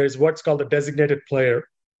players. So there's what's called a designated player,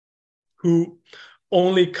 who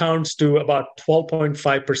only counts to about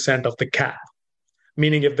 12.5% of the cap.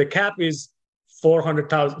 Meaning if the cap is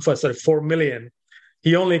 4 million,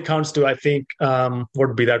 he only counts to, I think, what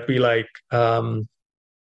would be that? Be like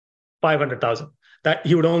 500,000. That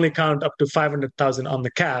he would only count up to 500,000 on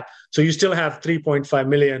the cap. So you still have 3.5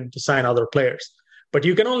 million to sign other players. But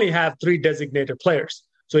you can only have 3 designated players.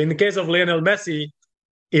 So in the case of Lionel Messi,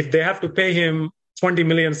 if they have to pay him 20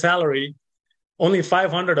 million salary, only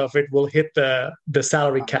 500 of it will hit the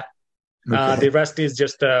salary cap. Okay. The rest is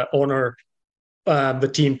just the owner, the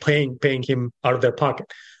team paying him out of their pocket.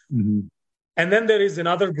 Mm-hmm. And then there is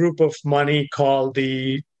another group of money called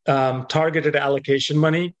the targeted allocation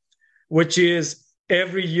money, which is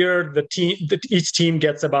every year each team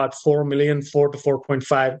gets about 4 million, 4 to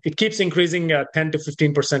 4.5. It keeps increasing 10 to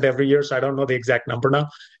 15% every year. So I don't know the exact number now.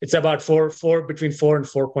 It's about between 4 and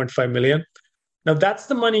 4.5 million. Now that's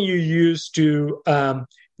the money you use to,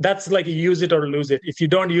 that's like you use it or lose it. If you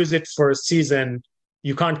don't use it for a season,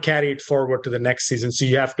 you can't carry it forward to the next season. So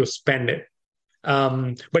you have to spend it.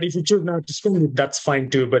 But if you choose not to spend it, that's fine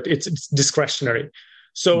too, but it's discretionary.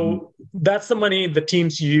 So that's the money the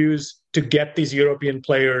teams use to get these European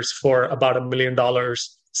players for about $1 million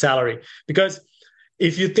salary. Because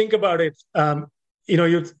if you think about it,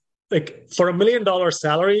 you like for $1 million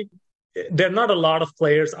salary, there are not a lot of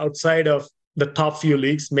players outside of the top few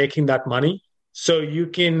leagues making that money. So you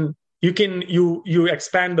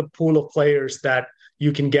expand the pool of players that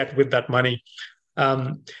you can get with that money.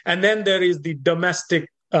 And then there is the domestic,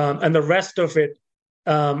 and the rest of it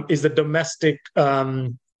is the domestic,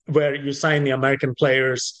 where you sign the American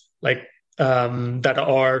players like that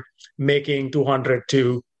are making 200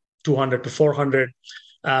 to 400,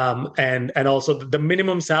 and also the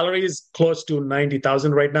minimum salary is close to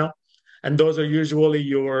 90,000 right now, and those are usually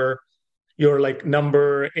your like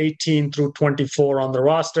number 18 through 24 on the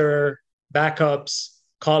roster, backups,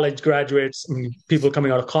 college graduates, people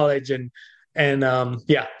coming out of college, and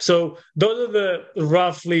so those are the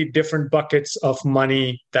roughly different buckets of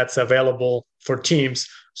money that's available for teams.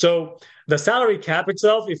 So the salary cap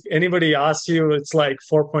itself, if anybody asks you, it's like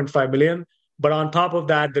 4.5 million. But on top of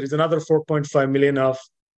that, there is another 4.5 million of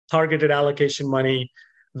targeted allocation money.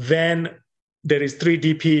 Then there is 3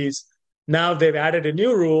 DPs. Now they've added a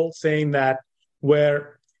new rule saying that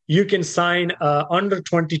where you can sign under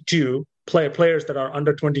 22 players that are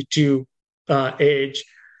under 22 age,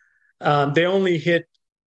 they only hit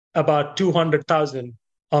about 200,000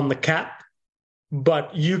 on the cap,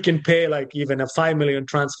 but you can pay like even a 5 million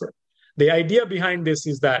transfer. The idea behind this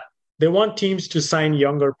is that they want teams to sign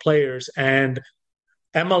younger players and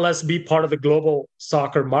MLS be part of the global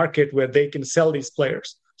soccer market where they can sell these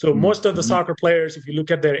players. So most of the soccer players, if you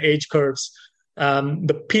look at their age curves,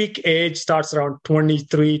 the peak age starts around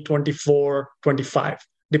 23, 24, 25.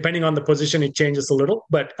 Depending on the position, it changes a little,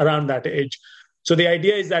 but around that age. So the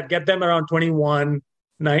idea is that get them around 21,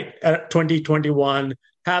 21,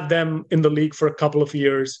 have them in the league for a couple of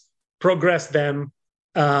years, progress them,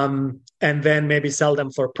 and then maybe sell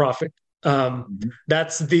them for profit.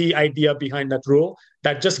 That's the idea behind that rule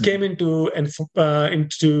that just came into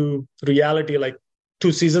reality like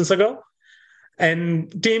 2 seasons ago.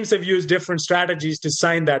 And teams have used different strategies to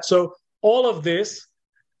sign that. So all of this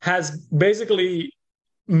has basically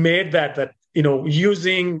made that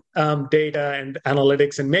using data and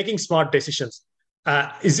analytics and making smart decisions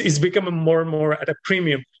is becoming more and more at a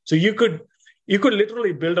premium. So you could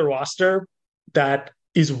literally build a roster that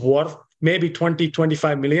is worth maybe 20,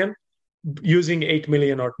 25 million using 8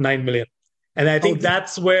 million or 9 million. And I think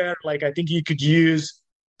that's where I think you could use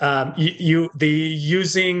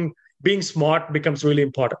being smart becomes really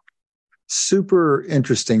important. Super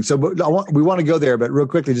interesting. So we want to go there, but real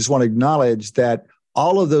quickly, just want to acknowledge that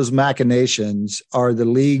all of those machinations are the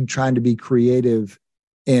league trying to be creative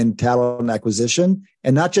in talent acquisition,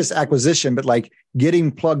 and not just acquisition, but like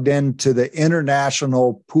getting plugged into the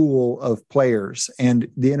international pool of players and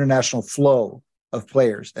the international flow of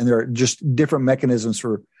players. And there are just different mechanisms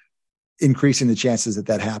for increasing the chances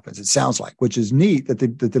that happens. It sounds like, which is neat that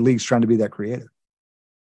the league's trying to be that creative.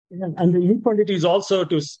 And the U20 is also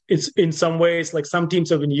it's in some ways like some teams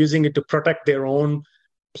have been using it to protect their own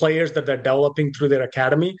players that they're developing through their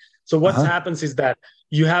academy. So what happens is that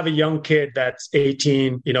you have a young kid that's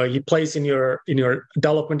 18, he plays in your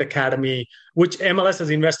development academy, which MLS has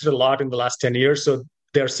invested a lot in the last 10 years. So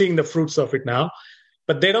they're seeing the fruits of it now,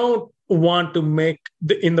 but they don't want to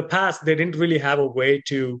in the past, they didn't really have a way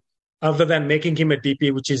to, other than making him a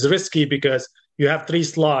DP, which is risky because you have 3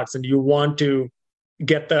 slots and you want to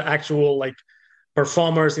get the actual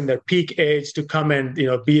performers in their peak age to come and,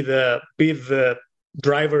 be the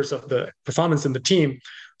drivers of the performance in the team.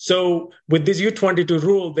 So with this U22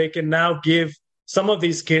 rule, they can now give some of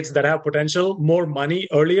these kids that have potential more money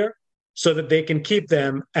earlier so that they can keep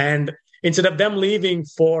them. And instead of them leaving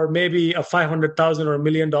for maybe a $500,000 or $1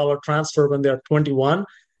 million transfer when they're 21,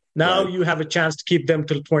 now you have a chance to keep them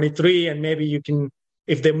till 23. And maybe you can,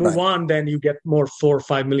 if they move on, then you get more 4 or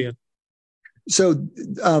 5 million. So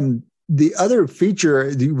The other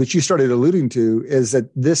feature, which you started alluding to, is that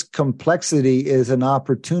this complexity is an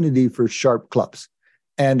opportunity for sharp clubs.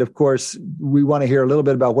 And of course, we want to hear a little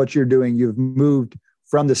bit about what you're doing. You've moved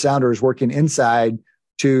from the Sounders working inside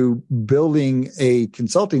to building a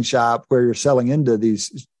consulting shop where you're selling into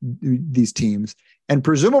these teams. And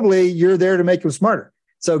presumably you're there to make them smarter.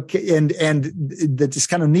 So, and that's just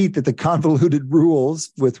kind of neat that the convoluted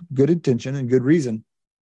rules with good intention and good reason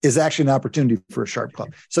is actually an opportunity for a sharp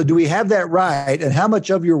club. So do we have that right? And how much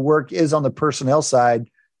of your work is on the personnel side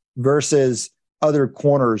versus other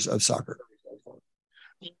corners of soccer?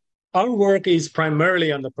 Our work is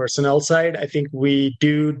primarily on the personnel side. I think we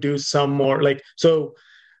do some more so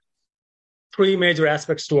 3 major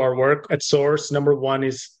aspects to our work at Source. Number one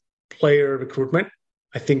is player recruitment.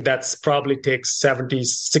 I think that's probably takes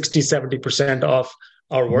 70% of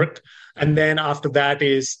our work. And then after that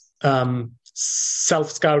is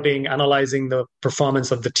self-scouting, analyzing the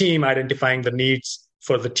performance of the team, identifying the needs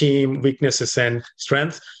for the team, weaknesses and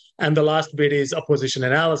strengths. And the last bit is opposition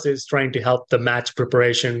analysis, trying to help the match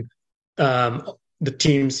preparation, the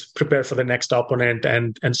teams prepare for the next opponent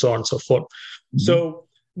and so on and so forth. Mm-hmm. So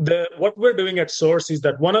what we're doing at Source is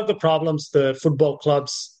that one of the problems the football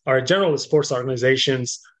clubs or general sports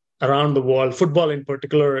organizations around the world, football in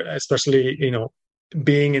particular, especially,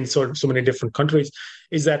 being in so many different countries,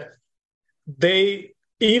 is that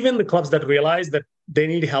even the clubs that realize that they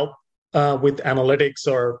need help with analytics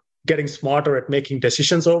or getting smarter at making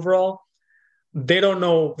decisions overall, they don't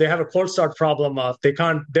know. They have a cold start problem of they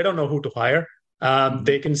don't know who to hire.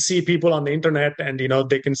 They can see people on the internet and,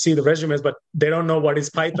 they can see the resumes, but they don't know what is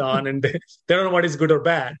Python and they don't know what is good or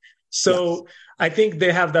bad. So yes. I think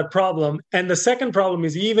they have that problem. And the second problem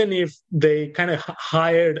is even if they kind of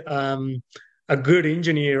hired a good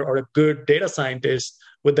engineer or a good data scientist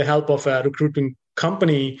with the help of a recruiting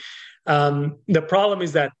company, the problem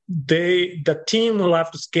is that the team will have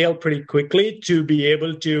to scale pretty quickly to be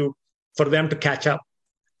able for them to catch up.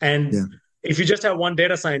 And if you just have one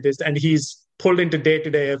data scientist and he's pulled into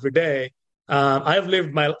day-to-day every day, I have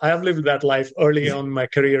lived that life early on in my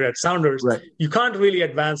career at Sounders. Right. You can't really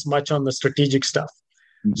advance much on the strategic stuff.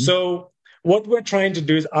 Mm-hmm. So what we're trying to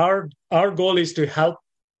do is our goal is to help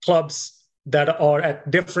clubs that are at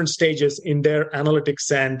different stages in their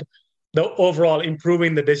analytics and the overall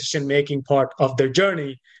improving the decision-making part of their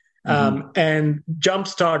journey, and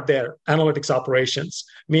jumpstart their analytics operations,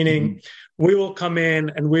 meaning we will come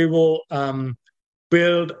in and we will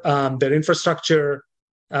build their infrastructure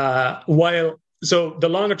so the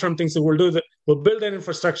longer term things that we'll do, we'll build that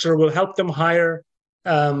infrastructure, we'll help them hire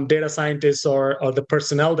data scientists or the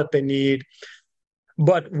personnel that they need.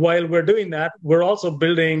 But while we're doing that, we're also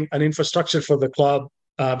building an infrastructure for the club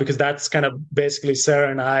because that's kind of basically Sarah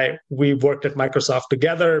and I, we worked at Microsoft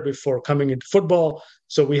together before coming into football.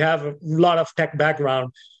 So we have a lot of tech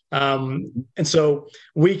background. And so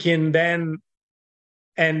we can then,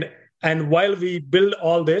 and while we build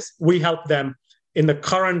all this, we help them in the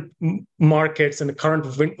current markets and the current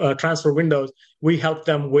transfer windows, we help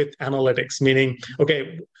them with analytics, meaning,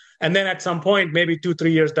 okay, and then at some point, maybe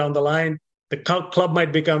 2-3 years down the line, the club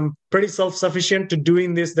might become pretty self-sufficient to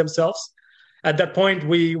doing this themselves. At that point,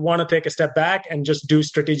 we want to take a step back and just do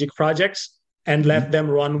strategic projects and let them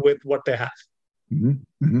run with what they have.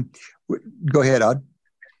 Go ahead, Odd.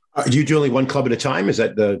 Do you do only one club at a time? Is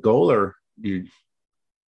that the goal, or you?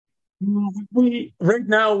 Right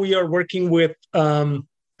now we are working with 3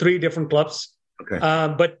 different clubs. Okay.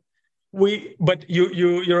 But you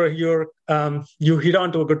hit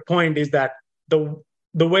on to a good point, is that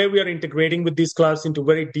the way we are integrating with these clubs into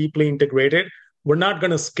very deeply integrated, we're not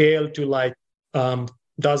going to scale to like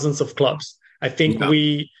dozens of clubs. I think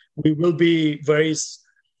we will be very,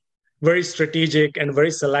 very strategic and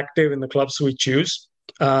very selective in the clubs we choose.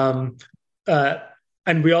 And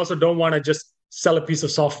we also don't want to just sell a piece of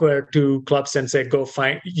software to clubs and say,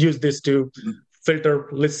 use this to filter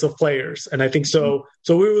lists of players. And I think so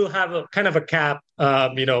we will have a kind of a cap,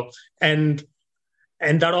 and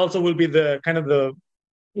that also will be the kind of the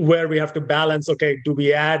where we have to balance, okay, do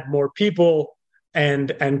we add more people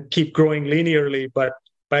and keep growing linearly? But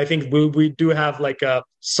I think we do have like a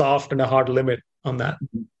soft and a hard limit on that.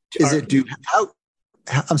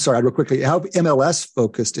 I'm sorry, real quickly, how MLS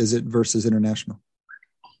focused is it versus international?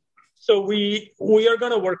 So we are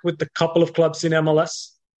going to work with a couple of clubs in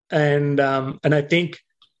MLS, and I think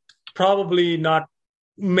probably not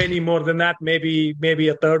many more than that. Maybe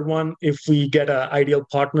a third one if we get an ideal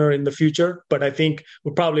partner in the future. But I think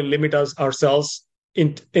we'll probably limit ourselves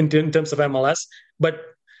in terms of MLS. But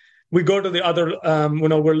we go to the other.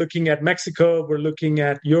 We're looking at Mexico. We're looking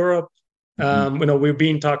at Europe. We've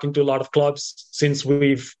been talking to a lot of clubs since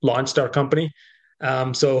we've launched our company.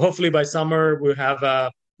 So hopefully by summer we have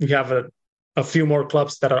a few more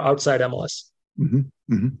clubs that are outside MLS. Mm-hmm.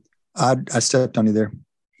 Mm-hmm. I stepped on you there.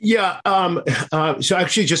 Yeah. So I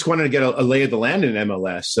actually just wanted to get a lay of the land in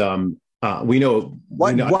MLS.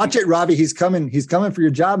 Watch it, Robbie. He's coming for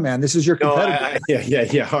your job, man. This is your competitor.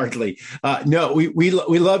 Yeah. Hardly. No, we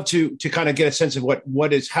love to kind of get a sense of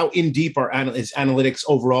how in deep is analytics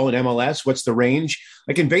overall in MLS. What's the range?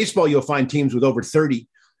 Like in baseball, you'll find teams with over 30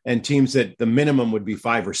 and teams that the minimum would be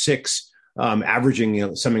 5 or 6,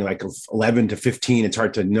 averaging something like 11 to 15. It's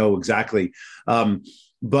hard to know exactly.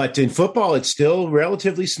 But in football, it's still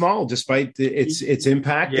relatively small, despite its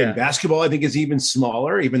impact. Yeah. And basketball, I think, is even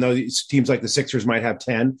smaller, even though teams like the Sixers might have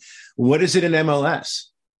 10. What is it in MLS?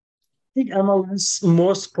 I think MLS,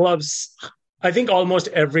 most clubs, I think almost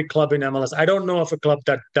every club in MLS. I don't know of a club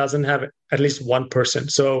that doesn't have at least one person.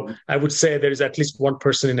 So I would say there is at least one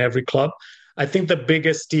person in every club. I think the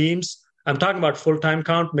biggest teams, I'm talking about full-time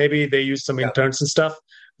count, maybe they use some interns and stuff.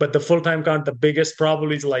 But the full-time count, the biggest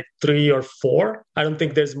probably is like 3 or 4. I don't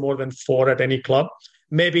think there's more than 4 at any club.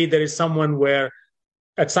 Maybe there is someone where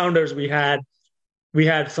at Sounders we had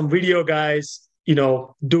some video guys,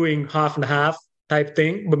 doing half and half type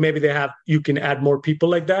thing. But maybe you can add more people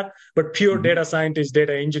like that. But pure data scientists,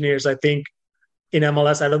 data engineers, I think in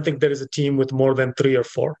MLS, I don't think there is a team with more than 3 or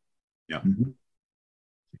 4. Yeah. Mm-hmm.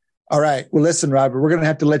 All right. Well, listen, Robert, we're going to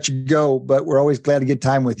have to let you go, but we're always glad to get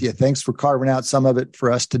time with you. Thanks for carving out some of it for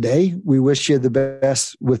us today. We wish you the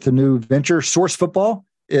best with the new venture. Source Football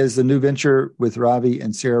is the new venture with Ravi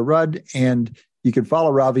and Sarah Rudd. And you can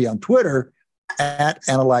follow Ravi on Twitter at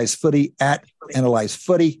AnalyzeFooty, at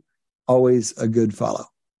AnalyzeFooty. Always a good follow.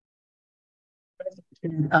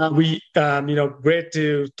 Great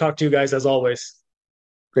to talk to you guys as always.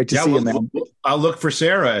 Great to see you, man. I'll look for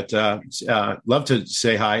Sarah love to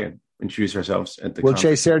say hi and introduce ourselves at the We'll conference.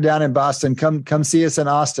 chase Sarah down in Boston. Come see us in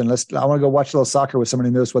Austin. I want to go watch a little soccer with somebody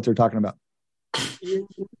who knows what they're talking about.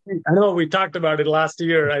 I know we talked about it last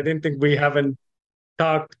year. I didn't think we haven't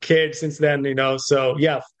talked kids since then, So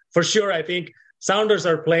yeah, for sure. I think Sounders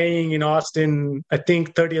are playing in Austin, I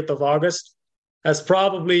think 30th of August. That's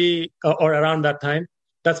probably, or around that time.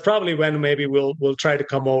 That's probably when maybe we'll try to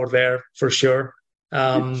come over there for sure. If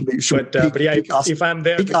I'm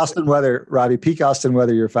there, peak Austin weather, Robbie, peak Austin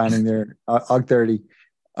weather you're finding there, Aug 30.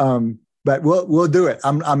 But we'll do it.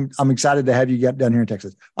 I'm excited to have you get down here in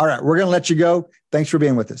Texas. All right, we're going to let you go. Thanks for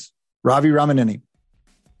being with us, Ravi Ramineni.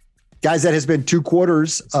 Guys, that has been 2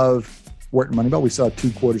 quarters of Wharton Moneyball. We still have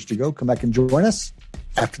 2 quarters to go. Come back and join us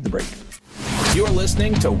after the break. You're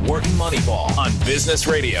listening to Wharton Moneyball on Business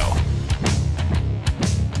Radio.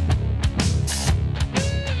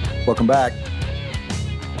 Welcome back.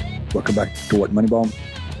 Welcome back to Wharton Moneyball.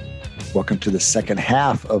 Welcome to the second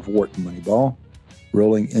half of Wharton Moneyball.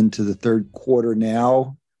 Rolling into the third quarter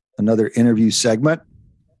now, another interview segment.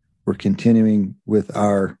 We're continuing with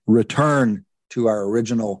our return to our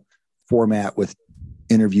original format with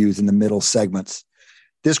interviews in the middle segments.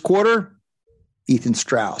 This quarter, Ethan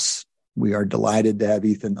Strauss. We are delighted to have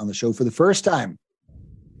Ethan on the show for the first time.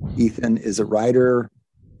 Ethan is a writer.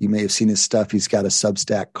 You may have seen his stuff. He's got a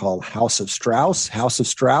Substack called House of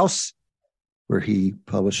Strauss, where he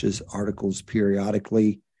publishes articles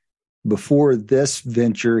periodically. Before this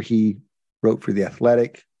venture, he wrote for The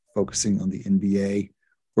Athletic, focusing on the NBA.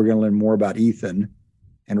 We're going to learn more about Ethan,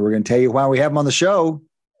 and we're going to tell you why we have him on the show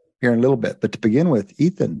here in a little bit. But to begin with,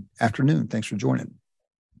 Ethan, afternoon. Thanks for joining.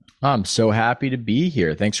 I'm so happy to be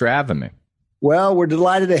here. Thanks for having me. Well, we're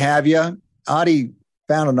delighted to have you. Adi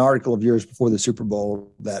found an article of yours before the Super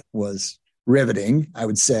Bowl that was riveting, I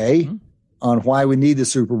would say, on why we need the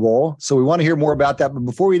Super Bowl. So we want to hear more about that. But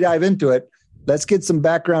before we dive into it, let's get some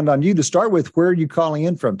background on you. To start with, where are you calling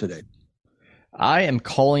in from today? I am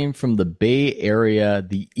calling from the Bay Area,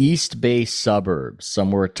 the East Bay suburbs,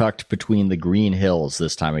 somewhere tucked between the Green Hills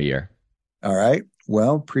this time of year. All right.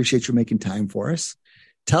 Well, appreciate you making time for us.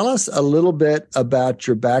 Tell us a little bit about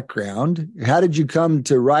your background. How did you come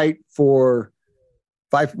to write for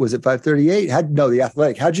 538? The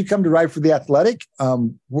Athletic. How did you come to write for The Athletic?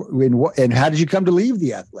 And how did you come to leave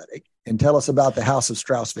The Athletic? And tell us about the House of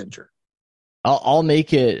Strauss venture. I'll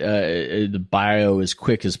make it the bio as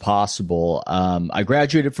quick as possible. I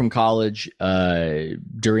graduated from college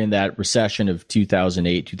during that recession of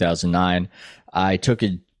 2008, 2009. I took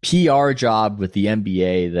a PR job with the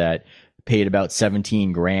NBA that paid about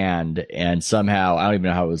 $17,000, and somehow I don't even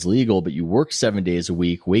know how it was legal, but you work 7 days a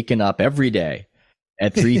week, waking up every day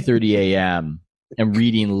at 3:30 a.m. and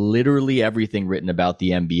reading literally everything written about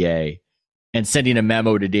the NBA and sending a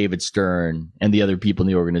memo to David Stern and the other people in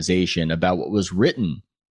the organization about what was written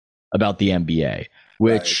about the NBA,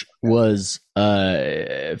 which was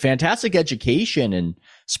a fantastic education in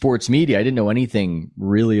sports media. I didn't know anything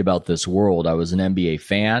really about this world. I was an NBA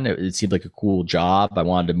fan. It seemed like a cool job. I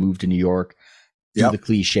wanted to move to New York, do the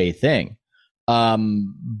cliche thing.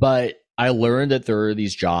 But I learned that there are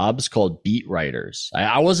these jobs called beat writers.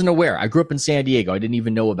 I wasn't aware. I grew up in San Diego. I didn't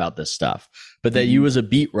even know about this stuff. But that you as a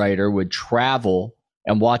beat writer would travel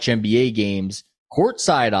and watch NBA games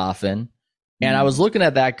courtside often. And I was looking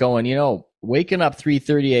at that going, waking up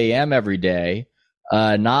 3:30 a.m. every day,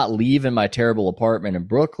 not leaving my terrible apartment in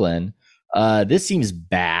Brooklyn. This seems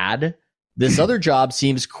bad. This other job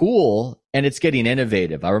seems cool, and it's getting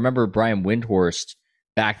innovative. I remember Brian Windhorst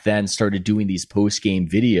back then started doing these post-game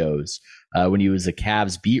videos when he was a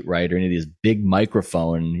Cavs beat writer, and he had this big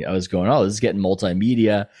microphone. I was going, oh, this is getting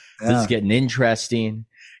multimedia. This is getting interesting.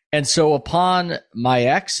 And so upon my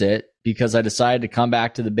exit, because I decided to come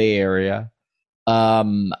back to the Bay Area,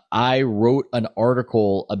 I wrote an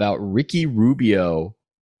article about Ricky Rubio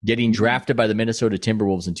getting drafted by the Minnesota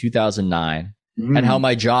Timberwolves in 2009 and how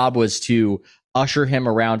my job was to usher him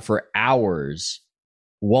around for hours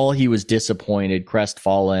while he was disappointed,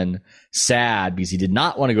 crestfallen, sad because he did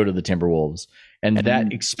not want to go to the Timberwolves. And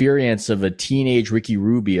that experience of a teenage Ricky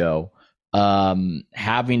Rubio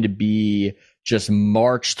having to be just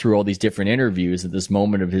marched through all these different interviews at this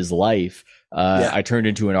moment of his life, I turned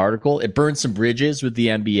into an article. It burned some bridges with the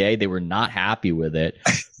NBA. They were not happy with it,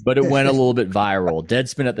 but it went a little bit viral.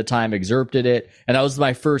 Deadspin at the time excerpted it, and that was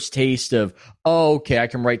my first taste of, okay, I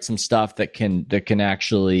can write some stuff that can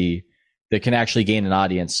actually gain an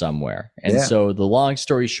audience somewhere. And so the long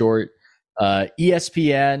story short,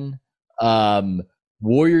 ESPN,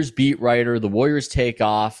 Warriors beat writer, the Warriors take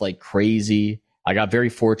off like crazy. I got very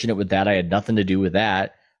fortunate with that. I had nothing to do with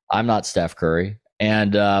that. I'm not Steph Curry.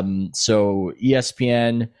 And so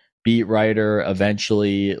ESPN beat writer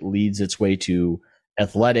eventually leads its way to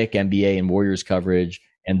Athletic, NBA, and Warriors coverage.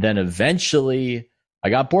 And then eventually I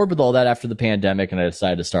got bored with all that after the pandemic, and I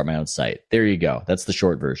decided to start my own site. There you go. That's the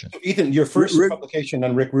short version. Ethan, your first publication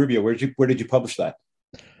on Rick Rubio, where did you publish that?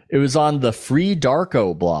 It was on the Free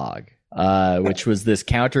Darko blog, which was this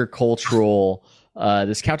countercultural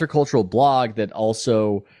blog that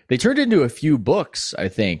also they turned into a few books, I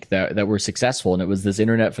think, that were successful. And it was this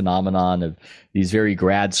internet phenomenon of these very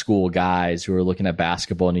grad school guys who were looking at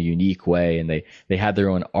basketball in a unique way, and they had their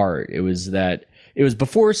own art. It was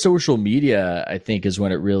before social media, I think, is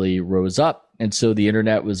when it really rose up. And so the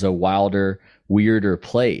internet was a wilder, weirder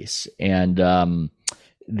place. And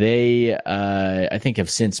they, I think, have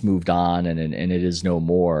since moved on, and it is no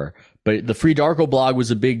more. But the Free Darko blog was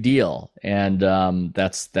a big deal, and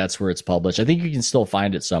that's where it's published. I think you can still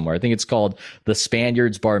find it somewhere. I think it's called The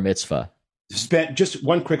Spaniard's Bar Mitzvah. Just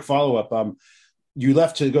one quick follow-up. You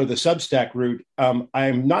left to go to the Substack route.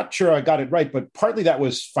 I'm not sure I got it right, but partly that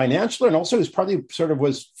was financial, and also it was partly sort of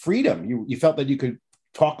was freedom. You felt that you could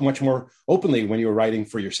talk much more openly when you were writing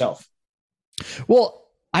for yourself. Well,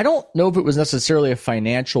 I don't know if it was necessarily a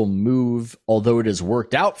financial move, although it has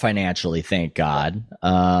worked out financially, thank God,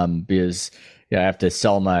 because I have to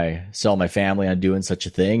sell my family on doing such a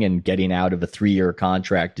thing and getting out of a 3-year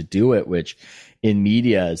contract to do it, which in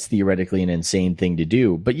media is theoretically an insane thing to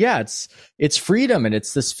do. But yeah, it's freedom, and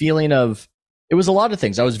it's this feeling of, it was a lot of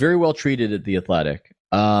things. I was very well treated at The Athletic.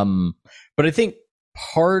 But I think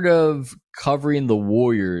part of covering the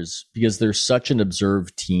Warriors, because they're such an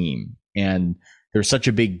observed team and they're such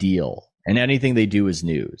a big deal, and anything they do is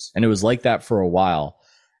news. And it was like that for a while.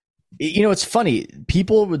 It's funny.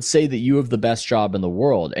 People would say that you have the best job in the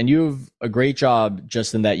world, and you have a great job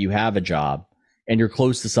just in that you have a job and you're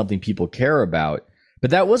close to something people care about.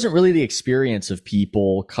 But that wasn't really the experience of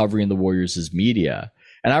people covering the Warriors as media.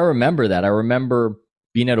 And I remember that. I remember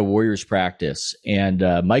being at a Warriors practice, and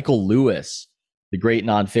Michael Lewis, the great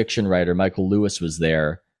nonfiction writer, Michael Lewis, was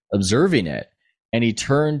there observing it. And he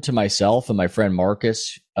turned to myself and my friend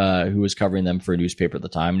Marcus, who was covering them for a newspaper at the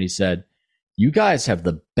time, and he said, "You guys have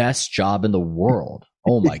the best job in the world.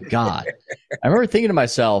 Oh, my God." I remember thinking to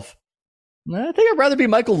myself, I think I'd rather be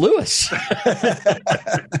Michael Lewis. I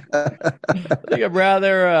think I'd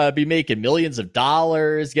rather be making millions of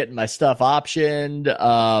dollars, getting my stuff optioned,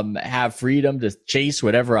 have freedom to chase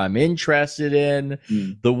whatever I'm interested in.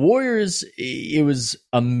 The Warriors, it was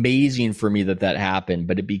amazing for me that happened,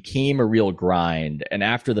 but it became a real grind. And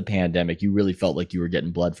after the pandemic, you really felt like you were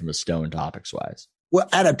getting blood from a stone topics-wise. Well,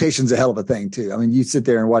 adaptation's a hell of a thing too. I mean, you sit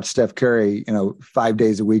there and watch Steph Curry, 5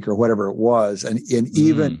 days a week or whatever it was, and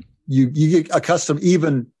even you get accustomed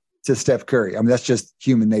even to Steph Curry. I mean, that's just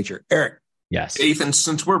human nature. Eric. Yes. Ethan,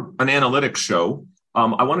 since we're an analytics show,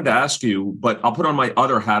 I wanted to ask you, but I'll put on my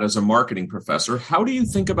other hat as a marketing professor. How do you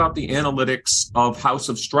think about the analytics of House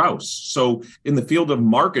of Strauss? So in the field of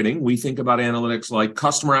marketing, we think about analytics like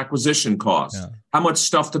customer acquisition cost, how much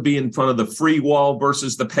stuff to be in front of the free wall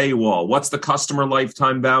versus the paywall, what's the customer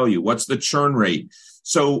lifetime value, what's the churn rate.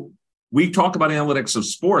 So we talk about analytics of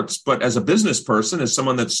sports, but as a business person, as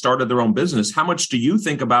someone that started their own business, how much do you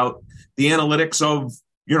think about the analytics of,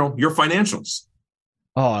 your financials?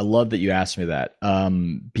 Oh, I love that you asked me that,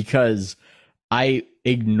 because I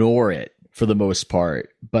ignore it for the most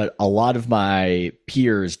part, but a lot of my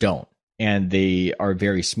peers don't, and they are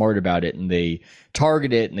very smart about it, and they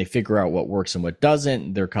target it, and they figure out what works and what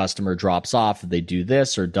doesn't. Their customer drops off if they do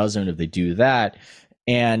this or doesn't if they do that.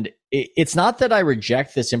 And it's not that I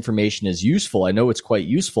reject this information as useful. I know it's quite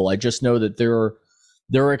useful. I just know that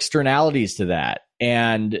there are externalities to that.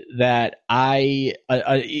 And that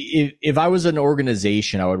if I was an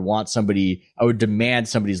organization, I would demand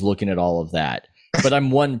somebody's looking at all of that. But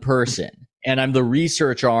I'm one person, and I'm the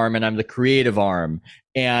research arm, and I'm the creative arm.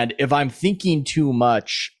 And if I'm thinking too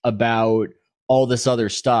much about all this other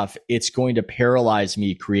stuff, it's going to paralyze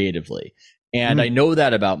me creatively. And I know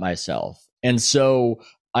that about myself. And so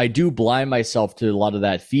I do blind myself to a lot of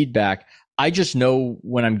that feedback. I just know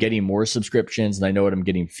when I'm getting more subscriptions, and I know when I'm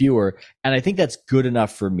getting fewer. And I think that's good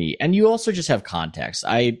enough for me. And you also just have context.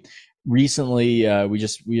 I recently, we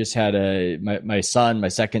just had my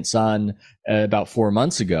second son, about 4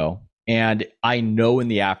 months ago. And I know in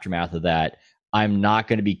the aftermath of that, I'm not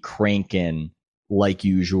going to be cranking like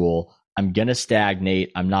usual. I'm going to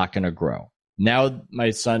stagnate. I'm not going to grow. Now my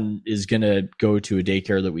son is going to go to a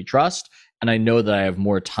daycare that we trust. And I know that I have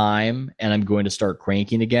more time, and I'm going to start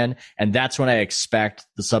cranking again. And that's when I expect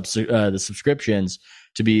the subscriptions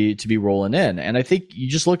to be rolling in. And I think you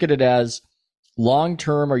just look at it as long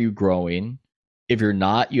term, are you growing? If you're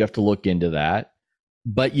not, you have to look into that.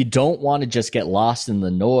 But you don't want to just get lost in the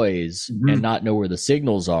noise and not know where the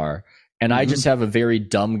signals are. And I just have a very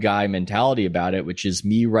dumb guy mentality about it, which is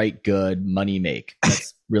me write good, money make.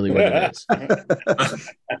 That's really what it is.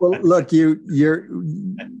 Well, look, you're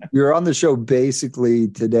on the show basically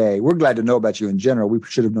today. We're glad to know about you in general. We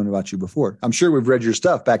should have known about you before. I'm sure we've read your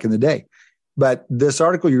stuff back in the day. But this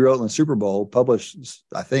article you wrote on the Super Bowl, published,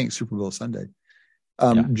 I think, Super Bowl Sunday,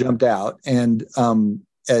 jumped out. And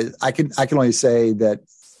I can only say that,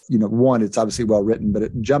 one, it's obviously well written, but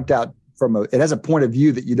it jumped out it has a point of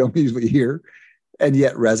view that you don't usually hear, and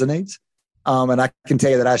yet resonates. And I can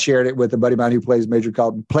tell you that I shared it with a buddy of mine who played major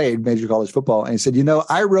college football. And he said,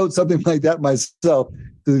 I wrote something like that myself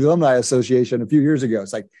to the Alumni Association a few years ago.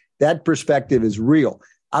 It's like that perspective is real.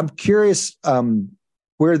 I'm curious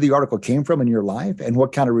where the article came from in your life and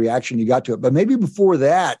what kind of reaction you got to it. But maybe before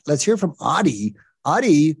that, let's hear from Adi.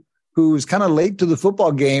 Adi, who's kind of late to the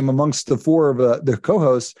football game amongst the four of the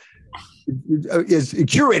co-hosts, is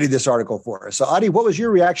curated this article for us. So Adi, what was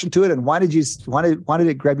your reaction to it, and why did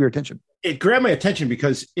it grab your attention? It grabbed my attention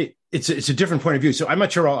because it's a different point of view. So I'm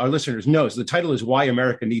not sure all our listeners know. So the title is "Why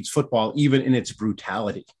America Needs Football, Even in Its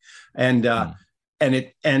Brutality," and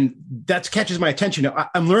that catches my attention.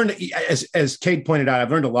 I'm learning, as Cade pointed out,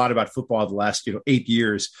 I've learned a lot about football the last 8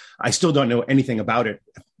 years. I still don't know anything about it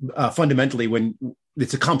fundamentally when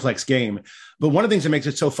it's a complex game. But one of the things that makes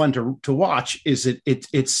it so fun to watch is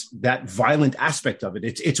it's that violent aspect of it.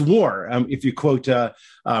 It's war. If you quote,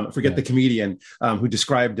 forget the comedian who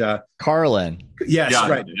described Carlin. Yes, yeah,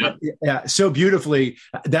 right. Yeah, so beautifully.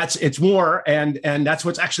 It's war, and that's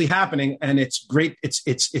what's actually happening, and it's great.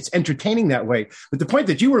 It's entertaining that way. But the point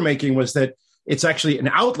that you were making was that it's actually an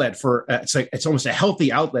outlet for it's almost a healthy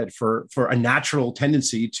outlet for a natural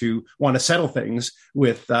tendency to want to settle things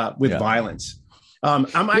with violence.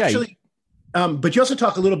 But you also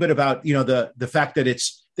talk a little bit about the fact that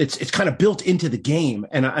it's kind of built into the game,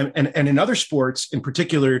 and in other sports, in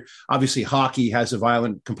particular, obviously hockey has a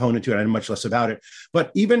violent component to it. I know much less about it,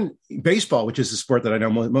 but even baseball, which is the sport that I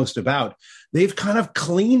know most about, they've kind of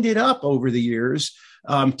cleaned it up over the years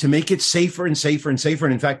to make it safer and safer and safer.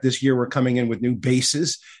 And in fact, this year we're coming in with new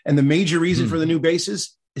bases, and the major reason for the new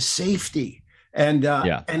bases is safety. And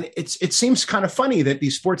it seems kind of funny that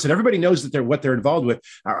these sports that everybody knows that what they're involved with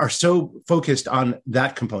are so focused on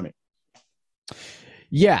that component.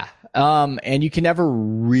 Yeah. And you can never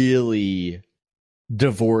really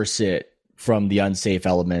divorce it from the unsafe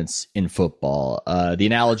elements in football. The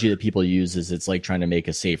analogy that people use is it's like trying to make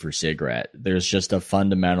a safer cigarette. There's just a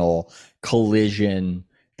fundamental collision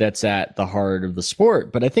that's at the heart of the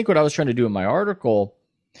sport. But I think what I was trying to do in my article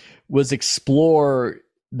was explore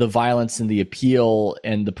the violence and the appeal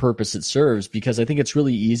and the purpose it serves, because I think it's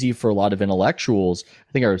really easy for a lot of intellectuals,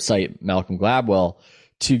 I think I would cite Malcolm Gladwell,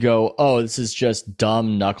 to go, oh, this is just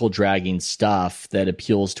dumb knuckle dragging stuff that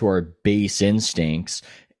appeals to our base instincts.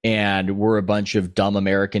 And we're a bunch of dumb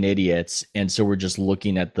American idiots. And so we're just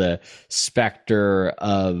looking at the specter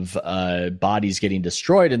of bodies getting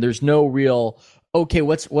destroyed. And there's no real, okay,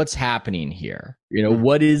 what's happening here? You know,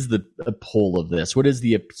 what is the pull of this? What is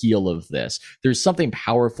the appeal of this? There's something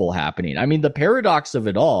powerful happening. I mean, the paradox of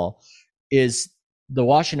it all is the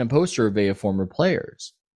Washington Post survey of former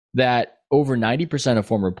players, that over 90% of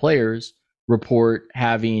former players report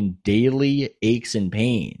having daily aches and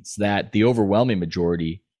pains, that the overwhelming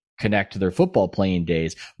majority connect to their football playing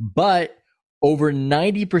days. But over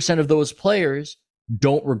 90% of those players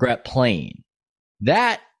don't regret playing.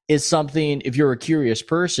 That is something, if you're a curious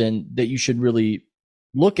person, that you should really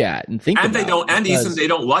look at and think about. Ethan, they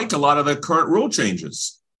don't like a lot of the current rule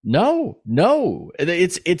changes. No,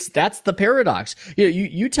 it's that's the paradox.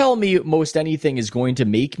 You tell me most anything is going to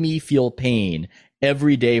make me feel pain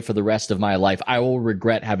every day for the rest of my life. I will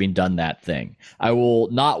regret having done that thing. I will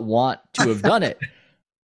not want to have done it.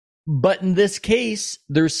 But in this case,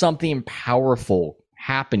 there's something powerful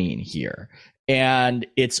happening here, and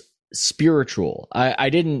it's spiritual. I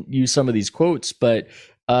didn't use some of these quotes, but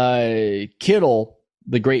Kittle,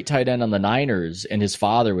 the great tight end on the Niners, and his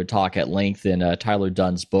father would talk at length in Tyler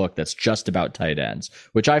Dunn's book that's just about tight ends,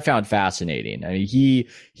 which I found fascinating. I mean,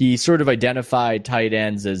 he sort of identified tight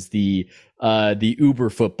ends as the uber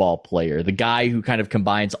football player, the guy who kind of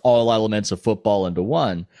combines all elements of football into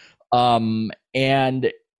one.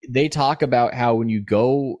 And they talk about how when you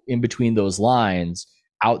go in between those lines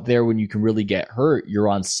out there, when you can really get hurt, you're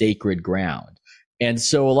on sacred ground. And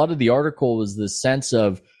so a lot of the article was the sense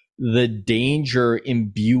of the danger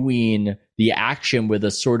imbuing the action with a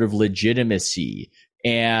sort of legitimacy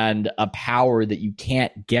and a power that you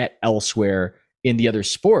can't get elsewhere in the other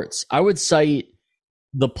sports. I would cite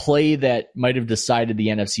the play that might have decided the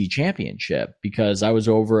NFC Championship, because I was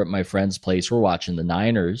over at my friend's place. We're watching the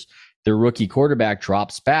Niners. Their rookie quarterback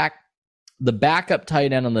drops back. The backup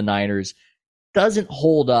tight end on the Niners doesn't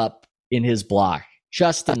hold up in his block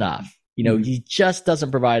just enough. You know, he just doesn't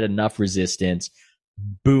provide enough resistance.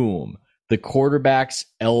 Boom. The quarterback's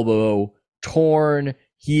elbow torn.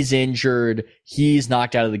 He's injured. He's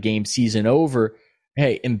knocked out of the game. Season over.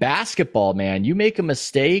 Hey, in basketball, man, you make a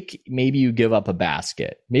mistake, maybe you give up a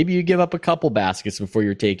basket. Maybe you give up a couple baskets before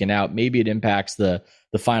you're taken out. Maybe it impacts the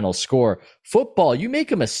final score. Football, you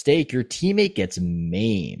make a mistake, your teammate gets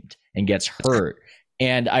maimed and gets hurt.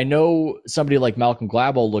 And I know somebody like Malcolm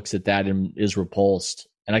Gladwell looks at that and is repulsed.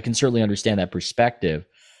 And I can certainly understand that perspective.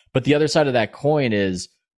 But the other side of that coin is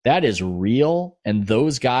that is real. And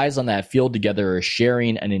those guys on that field together are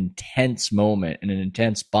sharing an intense moment and an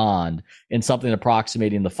intense bond in something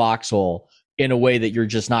approximating the foxhole in a way that you're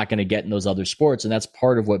just not going to get in those other sports. And that's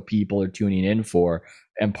part of what people are tuning in for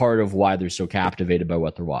and part of why they're so captivated by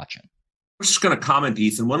what they're watching. I'm just going to comment,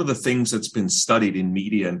 Ethan. One of the things that's been studied in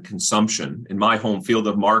media and consumption in my home field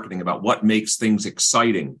of marketing about what makes things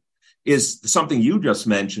exciting is something you just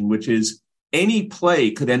mentioned, which is any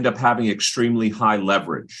play could end up having extremely high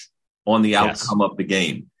leverage on the outcome of the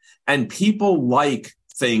game. And people like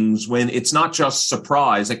things when it's not just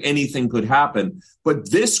surprise, like anything could happen,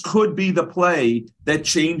 but this could be the play that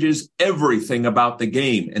changes everything about the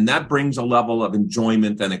game. And that brings a level of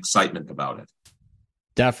enjoyment and excitement about it.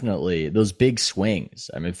 Definitely. Those big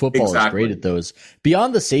swings. I mean, football is great at those.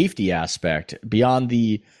 Beyond the safety aspect, beyond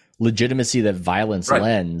the legitimacy that violence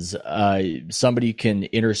lends, somebody can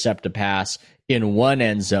intercept a pass in one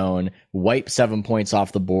end zone, wipe 7 points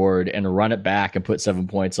off the board, and run it back and put 7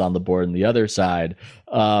 points on the board on the other side.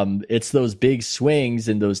 It's those big swings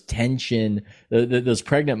and those tension, those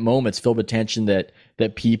pregnant moments filled with tension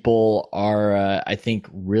that people are, I think,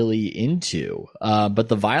 really into. But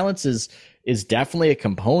the violence is definitely a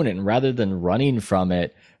component, and rather than running from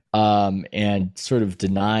it and sort of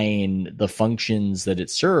denying the functions that it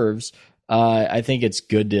serves, I think it's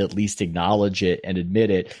good to at least acknowledge it and admit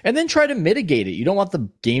it, and then try to mitigate it. You don't want the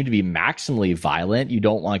game to be maximally violent. You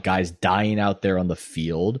don't want guys dying out there on the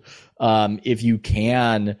field. If you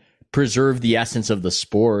can preserve the essence of the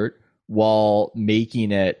sport while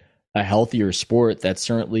making it a healthier sport, that's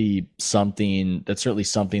certainly something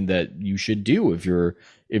that you should do if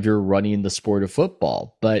you're running the sport of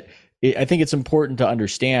football. But I think it's important to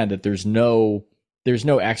understand that there's no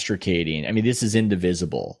extricating. I mean, this is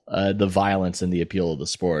indivisible, the violence and the appeal of the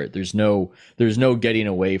sport. There's no getting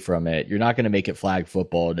away from it. You're not going to make it flag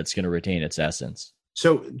football, and it's going to retain its essence.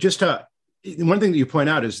 So just one thing that you point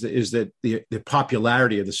out is that the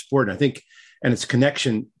popularity of the sport. And I think and its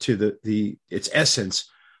connection to its essence.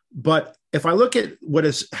 But if I look at what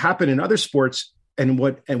has happened in other sports and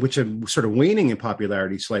which are sort of waning in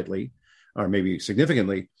popularity slightly, or maybe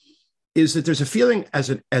significantly, is that there's a feeling as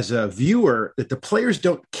a viewer that the players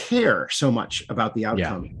don't care so much about the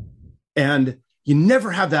outcome. Yeah. And you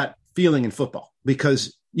never have that feeling in football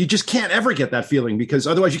because you just can't ever get that feeling, because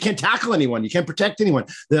otherwise you can't tackle anyone. You can't protect anyone.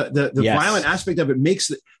 The yes. violent aspect of it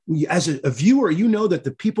makes as a viewer, you know that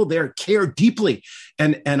the people there care deeply.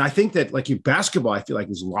 And I think that basketball, I feel like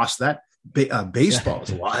has lost that. Baseball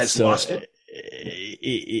has lost it.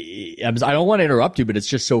 I don't want to interrupt you, but it's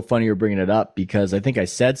just so funny you're bringing it up, because I think I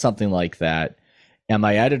said something like that, and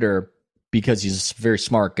my editor, because he's a very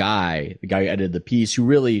smart guy, the guy who edited the piece, who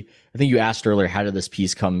really, I think you asked earlier, how did this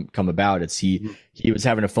piece come about? It's he was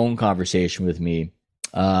having a phone conversation with me,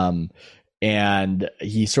 and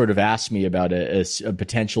he sort of asked me about a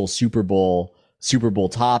potential Super Bowl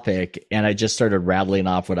topic, and I just started rattling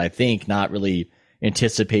off what I think, not really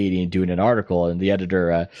anticipating doing an article. And the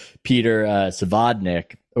editor, Peter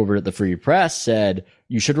Savodnik over at the Free Press, said,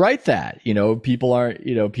 you should write that. People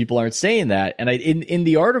aren't saying that. And in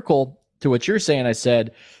the article, to what you're saying, I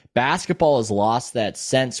said, basketball has lost that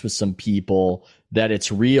sense with some people that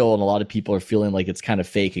it's real, and a lot of people are feeling like it's kind of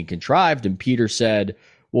fake and contrived. And Peter said,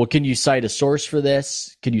 well, can you cite a source for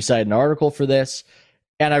this? Can you cite an article for this?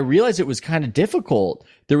 And I realized it was kind of difficult.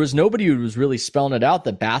 There was nobody who was really spelling it out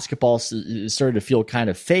that basketball started to feel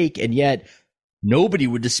kind of fake, and yet nobody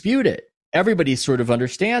would dispute it. Everybody sort of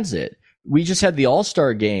understands it. We just had the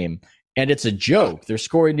All-Star game, and it's a joke. They're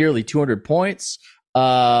scoring nearly 200 points.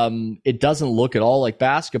 It doesn't look at all like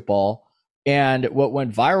basketball. And what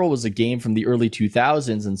went viral was a game from the early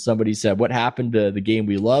 2000s, and somebody said, what happened to the game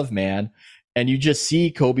we love, man? And you just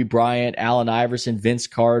see Kobe Bryant, Allen Iverson, Vince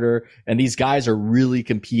Carter, and these guys are really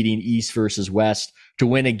competing East versus West to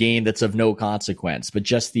win a game that's of no consequence. But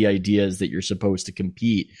just the idea is that you're supposed to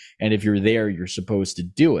compete, and if you're there, you're supposed to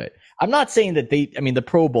do it. I'm not saying that the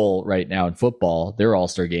Pro Bowl right now in football, their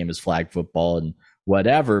All-Star game is flag football and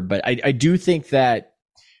whatever, but I do think that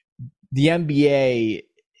the NBA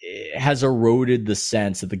has eroded the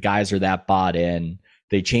sense that the guys are that bought in.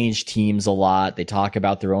 They change teams a lot. They talk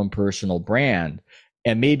about their own personal brand.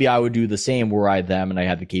 And maybe I would do the same were I them and I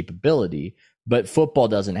had the capability. But football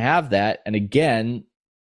doesn't have that. And again,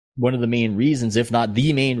 one of the main reasons, if not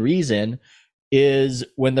the main reason, is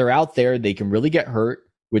when they're out there, they can really get hurt,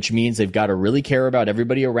 which means they've got to really care about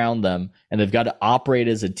everybody around them, and they've got to operate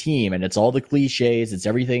as a team. And it's all the cliches. It's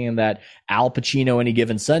everything in that Al Pacino Any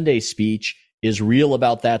Given Sunday speech is real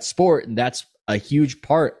about that sport. And that's a huge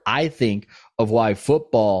part, I think, of why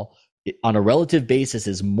football on a relative basis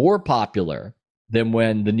is more popular than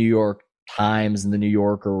when the New York Times and the New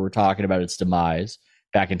Yorker were talking about its demise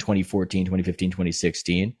back in 2014, 2015,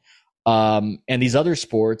 2016. And these other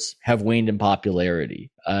sports have waned in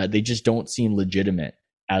popularity. They just don't seem legitimate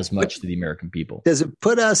as much to the American people. Does it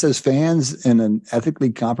put us as fans in an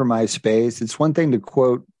ethically compromised space? It's one thing to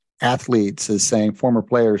quote athletes as saying, former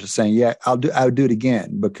players as saying, yeah, I would do it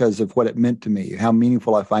again because of what it meant to me, how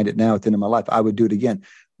meaningful I find it now at the end of my life. I would do it again.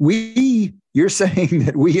 You're saying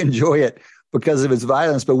that we enjoy it because of its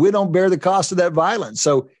violence, but we don't bear the cost of that violence.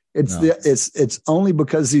 So it's only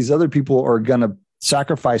because these other people are going to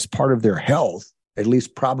sacrifice part of their health, at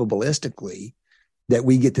least probabilistically, that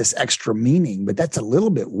we get this extra meaning. But that's a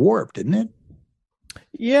little bit warped, isn't it?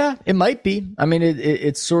 Yeah, it might be. I mean,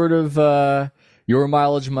 it's sort of your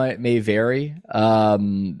mileage may vary.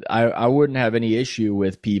 I wouldn't have any issue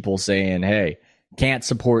with people saying, hey, can't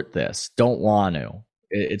support this, don't want to.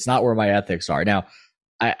 It's not where my ethics are. Now,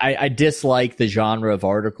 I dislike the genre of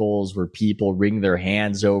articles where people wring their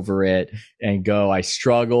hands over it and go, I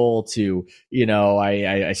struggle to,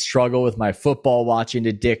 I struggle with my football watching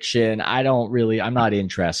addiction. I'm not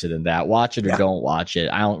interested in that. Watch it or don't watch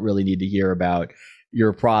it. I don't really need to hear about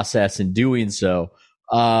your process in doing so.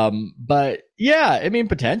 But yeah, I mean,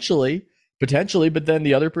 potentially, but then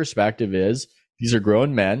the other perspective is these are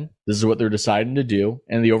grown men. This is what they're deciding to do.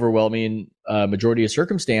 And the overwhelming majority of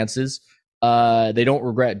circumstances, they don't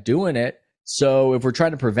regret doing it. So if we're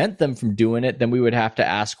trying to prevent them from doing it, then we would have to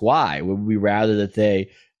ask why. Would we rather that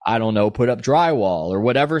they, put up drywall or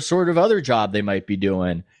whatever sort of other job they might be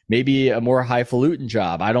doing? Maybe a more highfalutin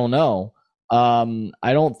job. I don't know.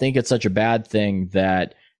 I don't think it's such a bad thing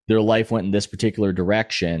that their life went in this particular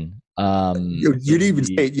direction. You'd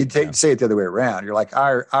say it the other way around. You're like,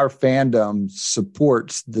 our fandom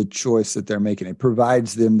supports the choice that they're making. It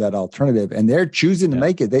provides them that alternative, and they're choosing to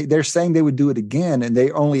make it. They're saying they would do it again, and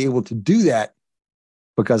they're only able to do that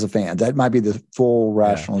because of fans. That might be the full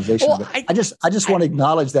rationalization. Well, I just want to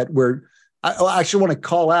acknowledge that I actually want to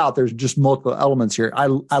call out, there's just multiple elements here. I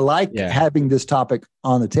like having this topic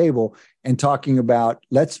on the table and talking about,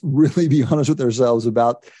 let's really be honest with ourselves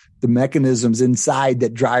about the mechanisms inside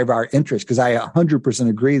that drive our interest. Because I 100%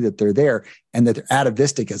 agree that they're there and that they're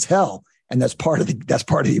atavistic as hell. And that's part of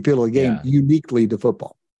the appeal of the game, uniquely to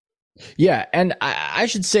football. Yeah. And I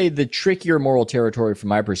should say the trickier moral territory from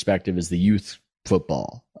my perspective is the youth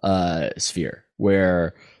football sphere,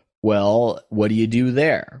 where, well, what do you do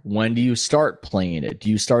there? When do you start playing it? Do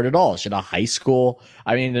you start at all? Should a high school?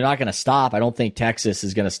 I mean, they're not going to stop. I don't think Texas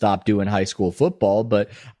is going to stop doing high school football, but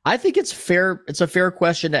I think it's fair. It's a fair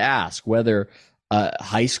question to ask whether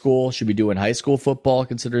high school should be doing high school football,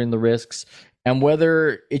 considering the risks, and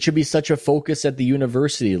whether it should be such a focus at the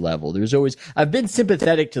university level. I've been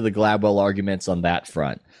sympathetic to the Gladwell arguments on that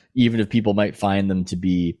front, even if people might find them to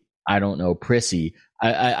be, I don't know, prissy.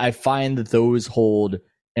 I find that those hold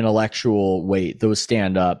intellectual weight. Those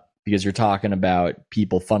stand up because you're talking about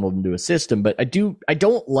people funneled into a system. But I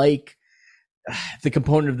don't like the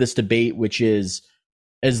component of this debate, which is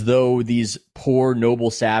as though these poor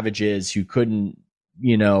noble savages who couldn't,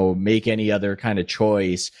 make any other kind of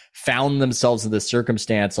choice found themselves in this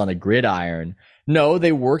circumstance on a gridiron. No,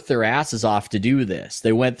 they worked their asses off to do this.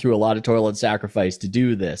 They went through a lot of toil and sacrifice to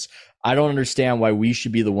do this. I don't understand why we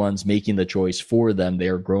should be the ones making the choice for them. They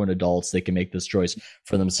are grown adults. They can make this choice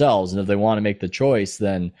for themselves. And if they want to make the choice,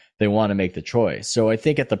 then they want to make the choice. So I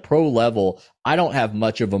think at the pro level, I don't have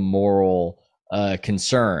much of a moral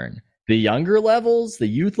concern. The younger levels, the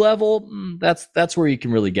youth level, that's where you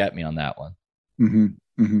can really get me on that one. Mm-hmm.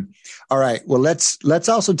 Mm-hmm. All right. Well, let's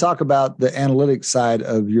also talk about the analytics side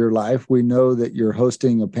of your life. We know that you're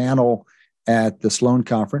hosting a panel at the Sloan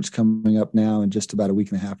Conference coming up now in just about a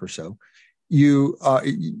week and a half or so. What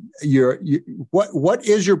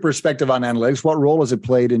is your perspective on analytics? What role has it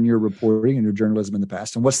played in your reporting and your journalism in the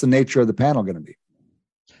past? And what's the nature of the panel going to be?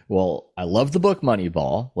 Well, I love the book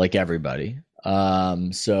Moneyball, like everybody.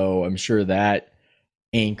 So I'm sure that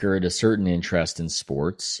anchored a certain interest in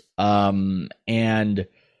sports. And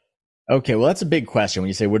okay, well, that's a big question when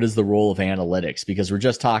you say, what is the role of analytics? Because we're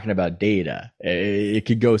just talking about data. It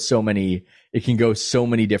can go so many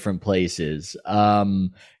different places.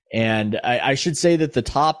 And I should say that the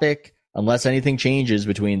topic, unless anything changes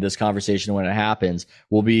between this conversation and when it happens,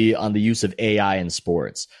 will be on the use of AI in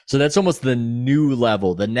sports. So that's almost the new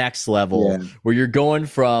level, the next level, where you're going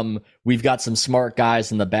from, we've got some smart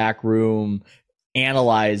guys in the back room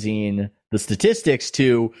analyzing the statistics,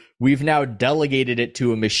 to we've now delegated it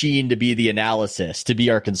to a machine to be the analysis, to be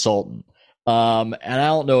our consultant. And I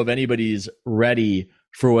don't know if anybody's ready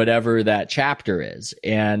for whatever that chapter is.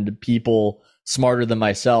 And people smarter than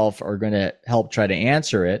myself are going to help try to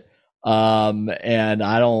answer it. And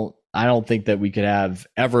I don't think that we could have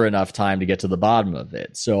ever enough time to get to the bottom of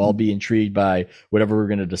it. So I'll be intrigued by whatever we're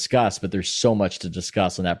going to discuss, but there's so much to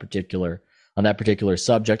discuss on that particular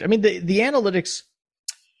subject. I mean, the analytics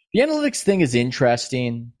thing is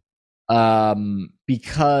interesting,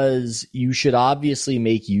 because you should obviously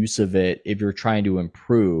make use of it if you're trying to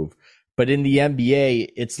improve. But in the NBA,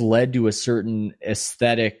 it's led to a certain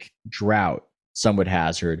aesthetic drought, some would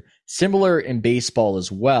hazard. Similar in baseball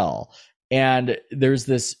as well. And there's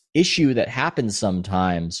this issue that happens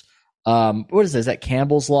sometimes. What is this? Is that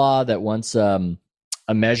Campbell's law that once a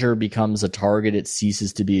measure becomes a target, it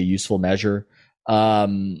ceases to be a useful measure?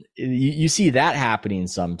 You see that happening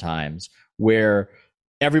sometimes, where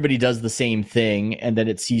everybody does the same thing and then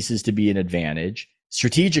it ceases to be an advantage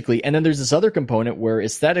strategically. And then there's this other component where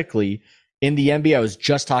aesthetically in the NBA, I was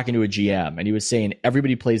just talking to a GM and he was saying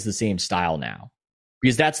everybody plays the same style now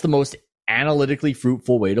because that's the most analytically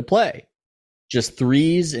fruitful way to play. Just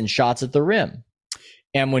threes and shots at the rim.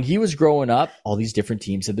 And when he was growing up, all these different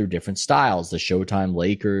teams had their different styles. The Showtime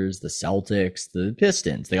Lakers, the Celtics, the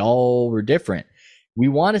Pistons, they all were different. We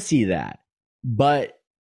want to see that. But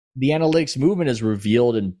the analytics movement has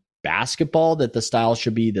revealed in basketball that the style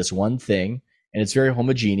should be this one thing, and it's very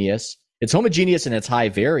homogeneous. It's homogeneous and it's high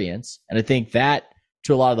variance, and I think that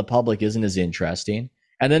to a lot of the public isn't as interesting.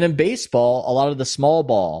 And then in baseball, a lot of the small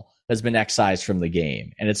ball has been excised from the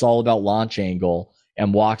game, and it's all about launch angle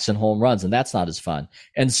and walks and home runs, and that's not as fun.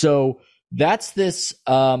 And so that's this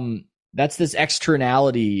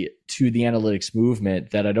externality to the analytics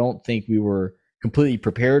movement that I don't think we were completely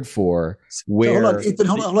prepared for. Where so hold on, Ethan,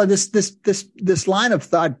 hold on. This line of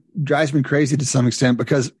thought drives me crazy to some extent,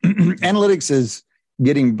 because analytics is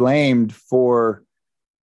getting blamed for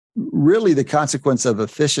really the consequence of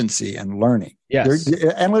efficiency and learning. Yes,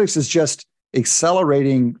 analytics is just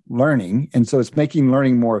accelerating learning, and so it's making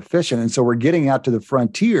learning more efficient. And so we're getting out to the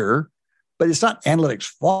frontier, but it's not analytics'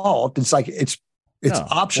 fault. It's like it's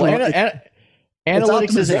optional. Well,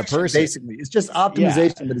 Analytics isn't a person. Basically, it's just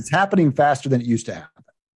optimization, but it's happening faster than it used to happen.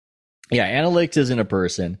 Yeah, analytics isn't a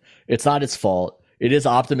person. It's not its fault. It is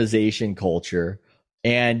optimization culture,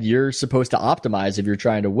 and you're supposed to optimize if you're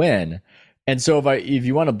trying to win. And so if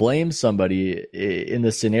you want to blame somebody in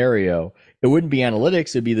this scenario, it wouldn't be analytics.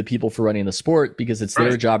 It'd be the people for running the sport, because it's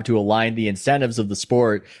their job to align the incentives of the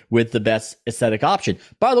sport with the best aesthetic option.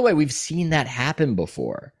 By the way, we've seen that happen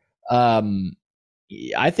before.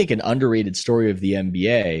 I think an underrated story of the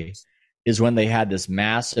NBA is when they had this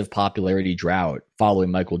massive popularity drought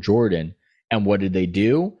following Michael Jordan. And what did they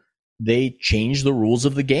do? They changed the rules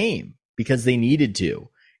of the game because they needed to.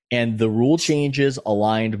 And the rule changes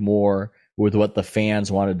aligned more with what the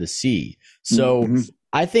fans wanted to see. So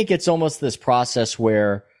I think it's almost this process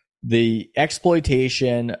where the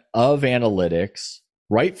exploitation of analytics,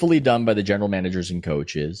 rightfully done by the general managers and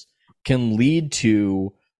coaches, can lead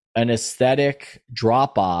to an aesthetic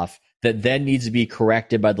drop off that then needs to be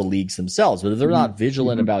corrected by the leagues themselves. But if they're not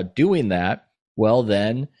vigilant about doing that, well,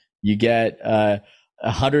 then you get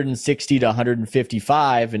 160 to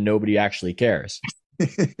 155 and nobody actually cares.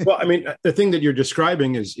 Well, I mean, the thing that you're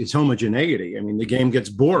describing is homogeneity. I mean, the game gets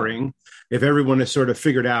boring if everyone has sort of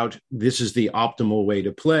figured out this is the optimal way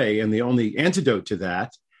to play. And the only antidote to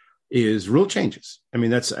that is rule changes. I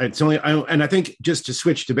mean, and I think, just to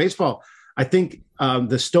switch to baseball, I think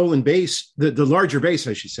the stolen base, the larger base,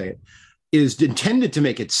 I should say, is intended to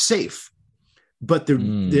make it safe. But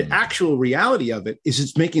the actual reality of it is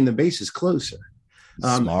it's making the bases closer.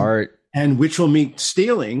 Smart. And which will make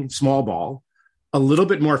stealing, small ball, a little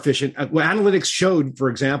bit more efficient. What analytics showed, for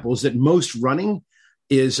example, is that most running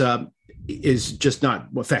is just not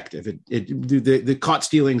effective. The caught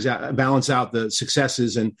stealings balance out the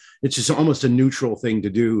successes, and it's just almost a neutral thing to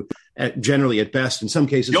do. Generally, at best, in some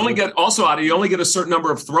cases, you only get a certain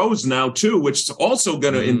number of throws now too, which is also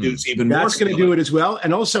going to induce even more. That's going to do it as well.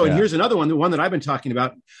 And also, and here's another one, the one that I've been talking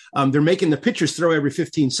about. They're making the pitchers throw every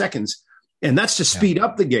 15 seconds, and that's to speed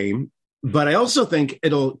up the game. But I also think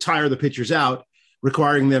it'll tire the pitchers out,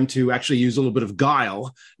 requiring them to actually use a little bit of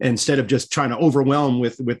guile instead of just trying to overwhelm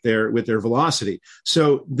with their velocity.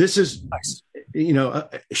 So this is,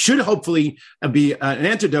 should hopefully be an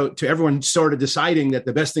antidote to everyone sort of deciding that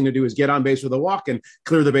the best thing to do is get on base with a walk and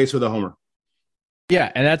clear the base with a homer.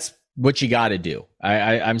 Yeah, and that's what you got to do.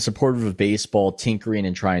 I'm supportive of baseball tinkering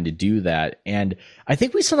and trying to do that. And I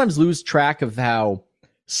think we sometimes lose track of how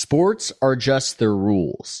sports are just their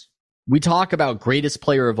rules. We talk about greatest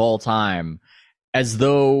player of all time as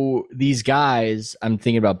though these guys, I'm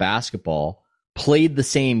thinking about basketball, played the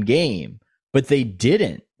same game, but they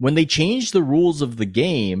didn't. When they change the rules of the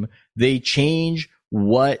game, they change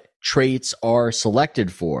what traits are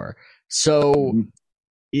selected for. So,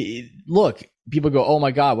 look, people go, oh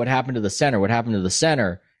my God, what happened to the center? What happened to the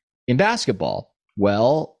center in basketball?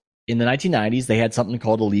 Well, in the 1990s, they had something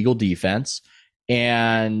called illegal defense,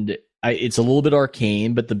 and it's a little bit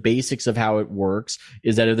arcane, but the basics of how it works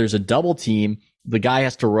is that if there's a double team, the guy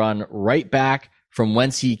has to run right back from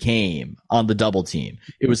whence he came on the double team.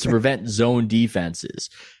 It was to prevent zone defenses.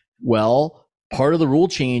 Well, part of the rule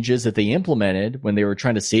changes that they implemented when they were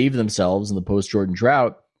trying to save themselves in the post-Jordan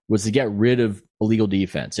drought was to get rid of illegal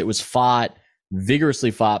defense. It was vigorously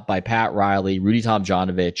fought by Pat Riley, Rudy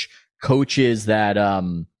Tomjanovich, coaches that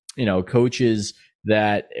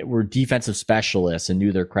were defensive specialists and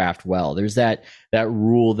knew their craft well. There's that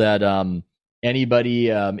rule that anybody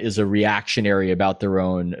is a reactionary about their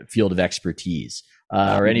own field of expertise,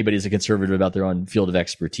 or anybody's a conservative about their own field of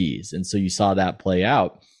expertise. And so you saw that play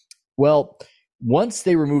out. Well, once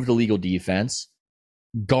they removed illegal defense,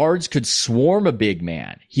 guards could swarm a big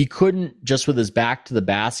man. He couldn't, just with his back to the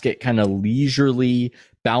basket, kind of leisurely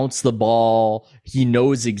bounce the ball. He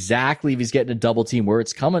knows exactly if he's getting a double team where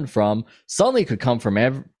it's coming from. Suddenly it could come from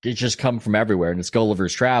everywhere, and it's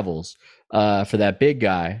Gulliver's Travels for that big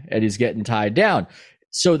guy, and he's getting tied down.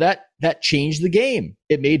 So that changed the game.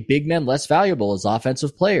 It made big men less valuable as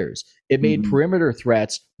offensive players. It made perimeter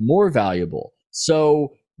threats more valuable.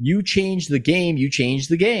 So you change the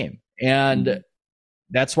game, and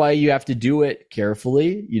that's why you have to do it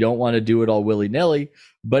carefully. You don't want to do it all willy-nilly,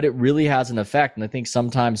 but it really has an effect. And I think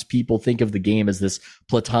sometimes people think of the game as this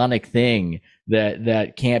platonic thing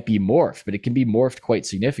that can't be morphed, but it can be morphed quite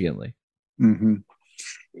significantly. Mm-hmm.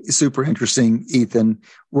 Super interesting, Ethan.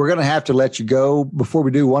 We're going to have to let you go. Before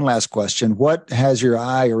we do, one last question. What has your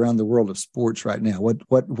eye around the world of sports right now?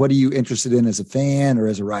 What are you interested in as a fan or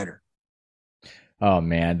as a writer? Oh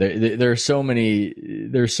man, there are so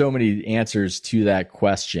many answers to that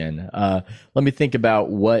question. Let me think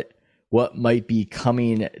about what might be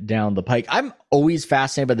coming down the pike. I'm always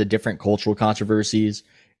fascinated by the different cultural controversies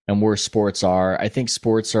and where sports are. I think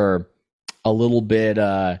sports are a little bit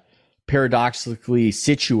paradoxically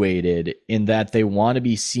situated in that they want to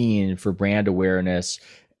be seen for brand awareness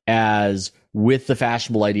as with the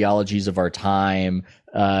fashionable ideologies of our time,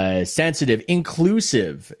 sensitive,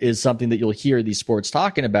 inclusive is something that you'll hear these sports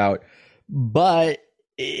talking about, but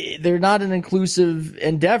they're not an inclusive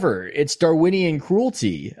endeavor. It's Darwinian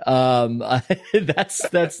cruelty. That's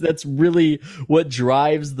really what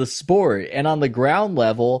drives the sport. And on the ground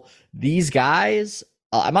level, these guys,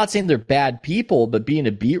 I'm not saying they're bad people, but being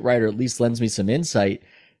a beat writer at least lends me some insight.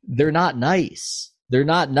 They're not nice. They're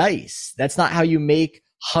not nice. That's not how you make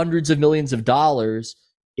hundreds of millions of dollars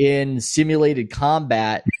in simulated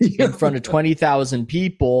combat in front of 20,000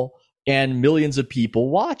 people and millions of people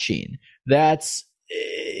watching. That's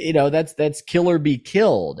kill or be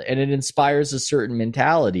killed, and it inspires a certain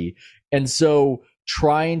mentality. And so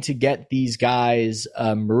trying to get these guys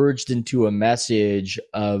merged into a message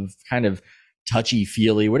of kind of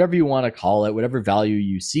touchy-feely, whatever you want to call it, whatever value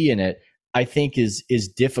you see in it, I think is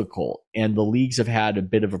difficult. And the leagues have had a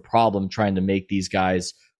bit of a problem trying to make these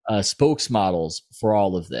guys spokesmodels for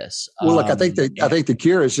all of this. Well, look, I think the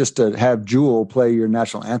cure is just to have Jewel play your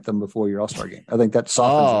national anthem before your All-Star game. I think that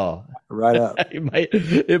softens it right up.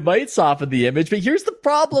 It might soften the image, but here's the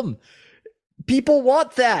problem. People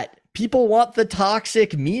want that. People want the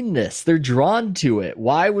toxic meanness. They're drawn to it.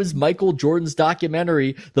 Why was Michael Jordan's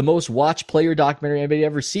documentary the most watched player documentary anybody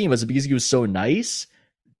ever seen? Was it because he was so nice?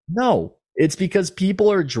 No, it's because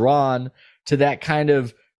people are drawn to that kind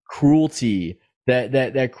of cruelty,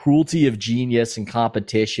 that cruelty of genius and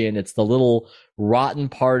competition. It's the little rotten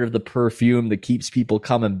part of the perfume that keeps people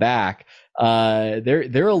coming back.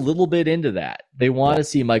 They're a little bit into that. They want to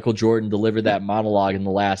see Michael Jordan deliver that monologue in The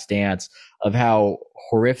Last Dance of how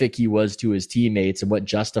horrific he was to his teammates and what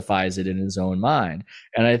justifies it in his own mind.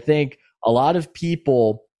 And I think a lot of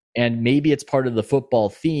people, and maybe it's part of the football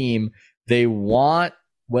theme, they want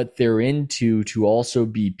what they're into to also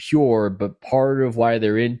be pure, but part of why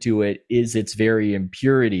they're into it is its very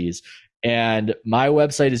impurities. And my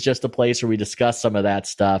website is just a place where we discuss some of that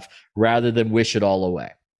stuff rather than wish it all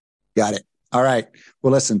away. Got it. All right.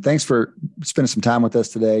 Well, listen, thanks for spending some time with us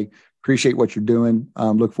today. Appreciate what you're doing.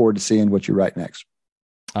 Look forward to seeing what you write next.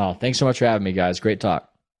 Oh, thanks so much for having me, guys. Great talk.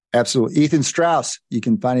 Absolutely. Ethan Strauss. You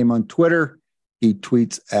can find him on Twitter. He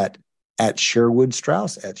tweets at Sherwood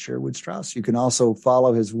Strauss, at Sherwood Strauss. You can also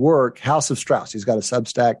follow his work, House of Strauss. He's got a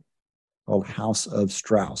Substack called House of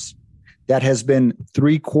Strauss. That has been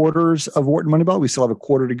 3/4 of Wharton Moneyball. We still have a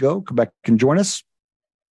quarter to go. Come back and join us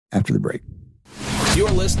after the break. You're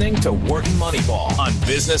listening to Wharton Moneyball on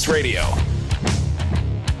Business Radio.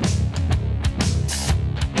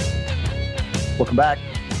 Welcome back.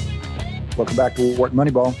 Welcome back to Wharton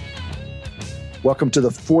Moneyball. Welcome to the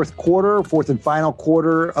fourth and final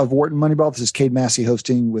quarter of Wharton Moneyball. This is Cade Massey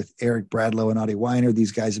hosting with Eric Bradlow and Adi Weiner.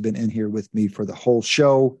 These guys have been in here with me for the whole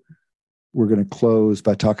show. We're going to close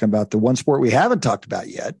by talking about the one sport we haven't talked about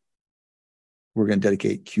yet. We're going to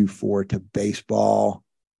dedicate Q4 to baseball.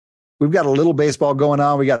 We've got a little baseball going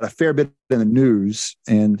on. We got a fair bit in the news,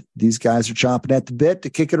 and these guys are chomping at the bit to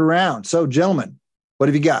kick it around. So, gentlemen, what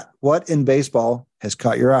have you got? What in baseball has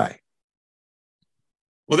caught your eye?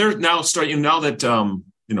 Well, they're now starting, now that,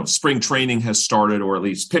 spring training has started, or at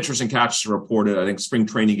least pitchers and catchers are reported. I think spring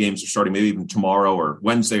training games are starting maybe even tomorrow or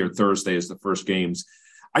Wednesday or Thursday is the first games.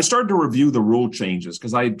 I started to review the rule changes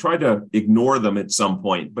because I tried to ignore them at some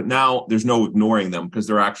point, but now there's no ignoring them because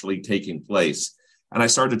they're actually taking place. And I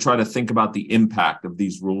started to try to think about the impact of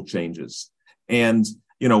these rule changes. And,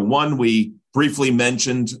 one we briefly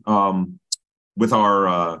mentioned with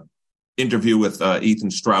our interview with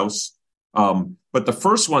Ethan Strauss. But the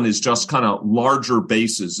first one is just kind of larger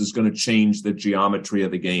bases is going to change the geometry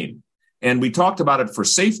of the game. And we talked about it for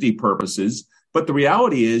safety purposes, but the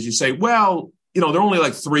reality is you say, well, they're only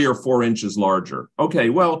like 3 or 4 inches larger. Okay,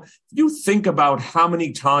 well, if you think about how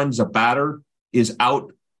many times a batter is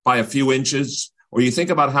out by a few inches, or you think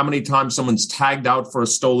about how many times someone's tagged out for a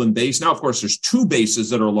stolen base. Now, of course, there's 2 bases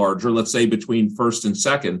that are larger, let's say between first and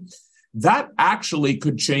second. That actually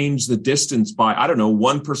could change the distance by,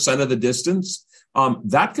 1% of the distance.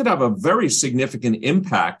 That could have a very significant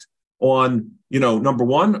impact on, number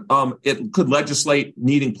one, it could legislate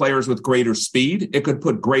needing players with greater speed. It could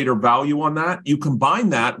put greater value on that. You combine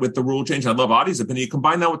that with the rule change. I love Adi's opinion. You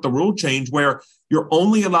combine that with the rule change where you're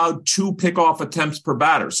only allowed 2 pickoff attempts per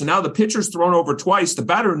batter. So now the pitcher's thrown over twice. The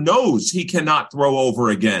batter knows he cannot throw over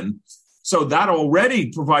again. So that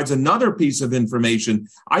already provides another piece of information.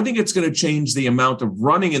 I think it's going to change the amount of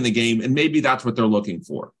running in the game, and maybe that's what they're looking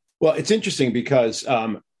for. Well, it's interesting because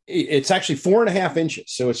it's actually 4.5 inches,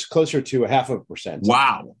 so it's closer to 0.5%.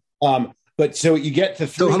 Wow. But so you get to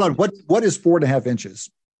 3. So hold on. What is 4.5 inches?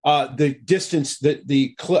 The distance,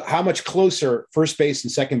 how much closer first base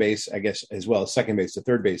and second base, I guess, as well as second base to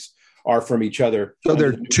third base, are from each other. So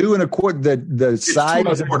they're 2.25. The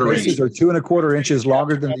sides of the bases are 2.25 inches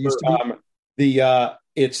longer than they used to be.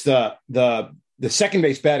 It's the second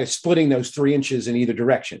base bat is splitting those 3 inches in either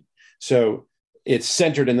direction. So it's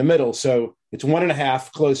centered in the middle. So it's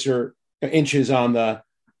 1.5 closer inches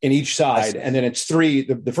in each side, and then it's 3.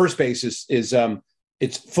 The first base is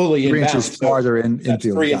it's fully 3 inbound, inches farther in that's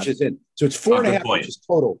infield. 3 inches in. So it's 4.5 inches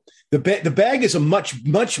total. The bag is a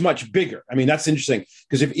much bigger. I mean, that's interesting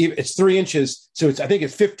because if it's 3 inches, so I think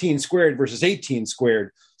it's 15 squared versus 18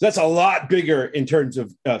 squared. So that's a lot bigger in terms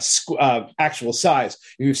of actual size.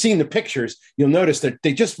 If you've seen the pictures, you'll notice that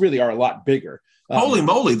they just really are a lot bigger. Holy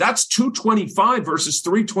moly, that's 225 versus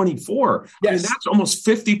 324. Yes. I mean, that's almost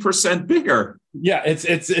 50% bigger. Yeah, it's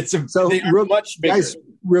much bigger. Guys,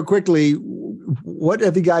 real quickly, what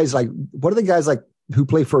are the guys like who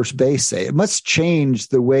play first base say? It must change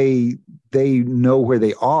the way they know where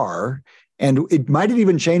they are. And it might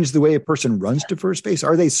even change the way a person runs to first base.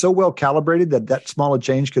 Are they so well calibrated that small a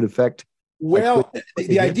change could affect? Well,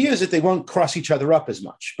 the idea is that they won't cross each other up as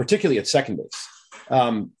much, particularly at second base.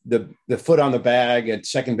 The foot on the bag at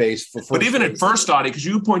second base for first. But even base. at first, Audie, because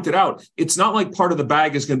you pointed out, it's not like part of the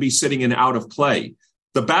bag is going to be sitting in out of play.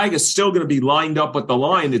 The bag is still going to be lined up with the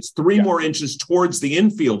line. It's 3 more inches towards the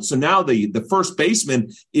infield. So now the first baseman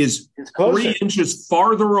is 3 inches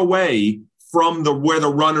farther away from where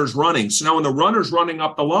the runner's running. So now when the runner's running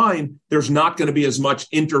up the line, there's not going to be as much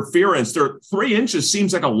interference. 3 inches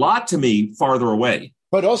seems like a lot to me farther away.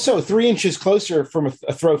 But also 3 inches closer from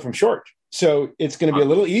a throw from short. So it's going to be a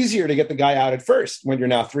little easier to get the guy out at first when you're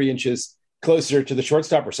now 3 inches closer to the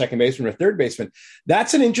shortstop or second baseman or third baseman.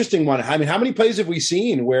 That's an interesting one. I mean, how many plays have we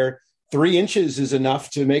seen where 3 inches is enough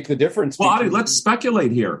to make the difference? Well, Audie, let's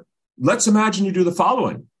speculate here. Let's imagine you do the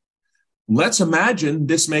following. Let's imagine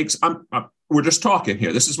this makes we're just talking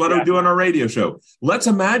here. This is what we do on our radio show. Let's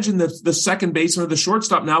imagine that the second baseman or the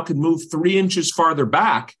shortstop now can move 3 inches farther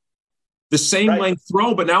back, the same length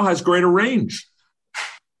throw, but now has greater range.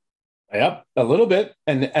 Yep, a little bit.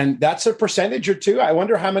 And that's a percentage or two. I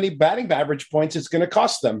wonder how many batting average points it's going to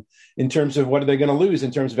cost them in terms of what are they going to lose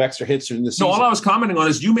in terms of extra hits in the season. No, all I was commenting on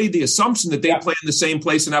is you made the assumption that they play in the same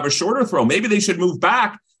place and have a shorter throw. Maybe they should move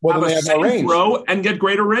back, have a same throw, and get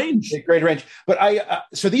greater range. Greater range. But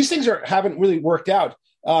so these things haven't really worked out.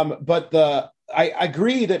 But I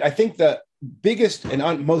agree that I think the biggest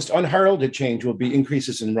and most unheralded change will be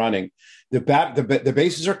increases in running. The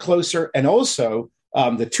bases are closer, and also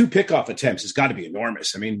the 2 pickoff attempts has got to be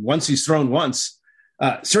enormous. I mean, once he's thrown once,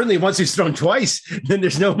 certainly once he's thrown twice, then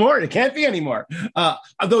there's no more. It can't be anymore.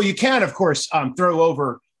 Although you can, of course, throw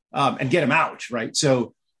over and get him out, right?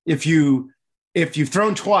 So if you've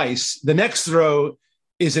thrown twice, the next throw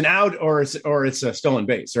is an out or it's a stolen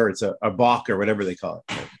base or it's a balk or whatever they call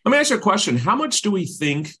it. Let me ask you a question. How much do we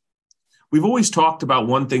think we've always talked about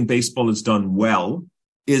one thing baseball has done well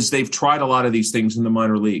is they've tried a lot of these things in the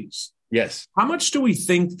minor leagues. Yes. How much do we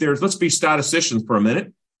think let's be statisticians for a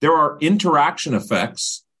minute. There are interaction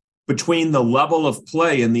effects between the level of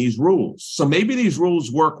play and these rules. So maybe these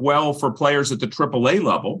rules work well for players at the AAA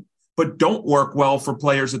level, but don't work well for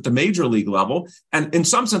players at the major league level. And in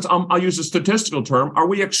some sense, I'll use a statistical term. Are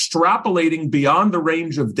we extrapolating beyond the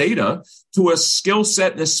range of data to a skill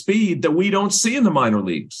set and a speed that we don't see in the minor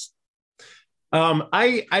leagues?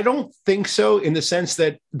 I don't think so, in the sense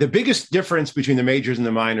that the biggest difference between the majors and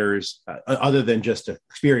the minors, other than just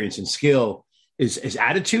experience and skill, is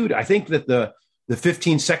attitude. I think that the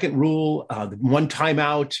 15-second rule, the 1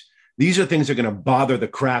 timeout, these are things that are going to bother the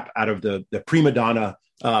crap out of the prima donna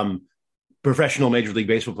professional Major League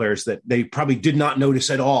Baseball players that they probably did not notice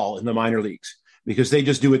at all in the minor leagues because they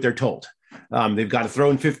just do what they're told. They've got to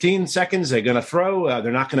throw in 15 seconds. They're going to throw.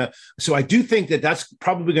 They're not going to. So I do think that that's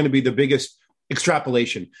probably going to be the biggest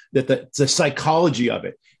extrapolation, that the psychology of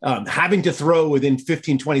it, having to throw within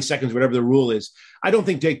 15, 20 seconds, whatever the rule is. I don't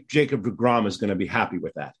think Jacob deGrom is going to be happy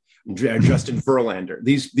with that. Justin Verlander.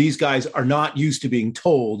 These guys are not used to being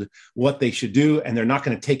told what they should do, and they're not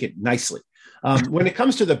going to take it nicely. When it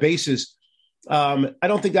comes to the bases, I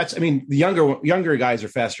don't think that's, I mean, the younger guys are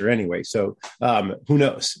faster anyway. So who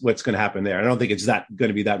knows what's going to happen there? I don't think it's going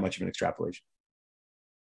to be that much of an extrapolation.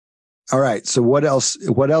 All right. So what else,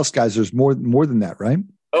 guys? There's more than that, right?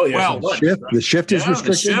 Oh, yeah. Well, the shift is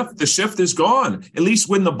restricted. The shift is gone. At least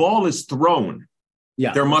when the ball is thrown,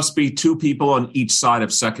 there must be 2 people on each side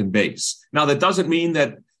of second base. Now, that doesn't mean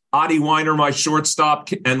that Adi Weiner, my shortstop,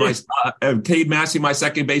 and my Cade Massey, my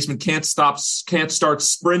second baseman, can't start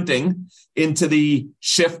sprinting into the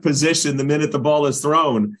shift position the minute the ball is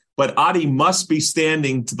thrown. But Adi must be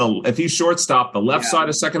standing if he's shortstop, the left side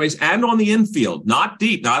of second base and on the infield, not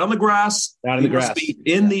deep, not on the grass. Must be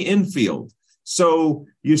in the infield. So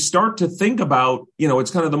you start to think about,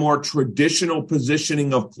 it's kind of the more traditional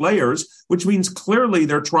positioning of players, which means clearly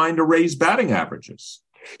they're trying to raise batting averages.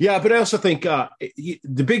 Yeah, but I also think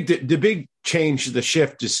the big change, the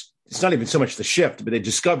shift, it's not even so much the shift, but they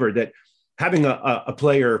discovered that having a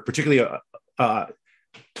player, particularly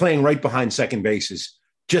playing right behind second base, is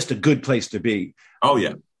just a good place to be. Oh,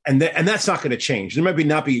 yeah. And that's not going to change. They might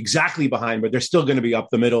not be exactly behind, but they're still going to be up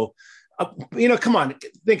the middle. Come on,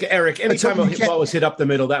 think, Eric. Anytime a ball was hit up the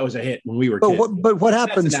middle, that was a hit when we were kids. But what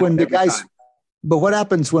happens when the guys? But what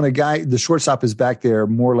happens when the shortstop is back there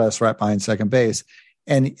more or less right behind second base,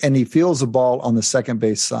 and he feels the ball on the second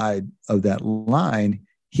base side of that line?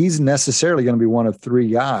 He's necessarily going to be one of three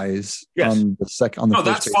guys on the second. No,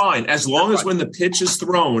 that's fine as long as when the pitch is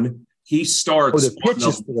thrown, he starts. The pitch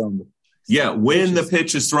is thrown. Yeah, when the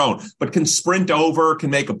pitch is thrown, but can sprint over,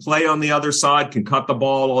 can make a play on the other side, can cut the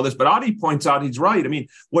ball, all this. But Adi points out he's right. I mean,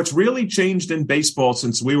 what's really changed in baseball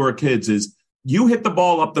since we were kids is you hit the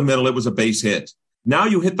ball up the middle, it was a base hit. Now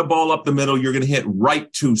you hit the ball up the middle, you're going to hit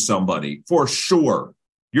right to somebody for sure.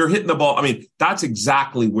 You're hitting the ball. I mean, that's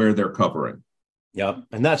exactly where they're covering. Yep,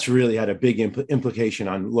 and that's really had a big implication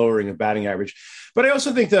on lowering a batting average. But I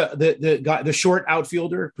also think the short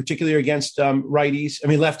outfielder, particularly against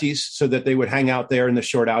lefties, so that they would hang out there in the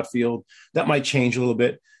short outfield, that might change a little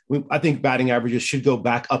bit. I think batting averages should go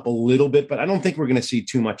back up a little bit, but I don't think we're going to see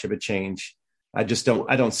too much of a change. I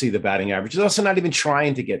don't see the batting averages. They're also not even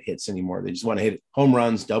trying to get hits anymore. They just want to hit home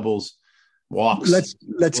runs, doubles, walks.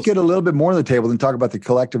 Let's get a little bit more on the table and talk about the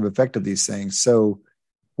collective effect of these things. So,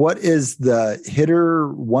 what is the hitter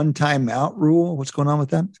one-time out rule? What's going on with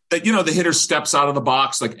that? The hitter steps out of the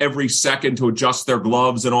box like every second to adjust their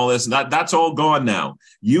gloves and all this. And that's all gone now.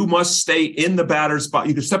 You must stay in the batter's spot.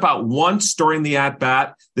 You can step out once during the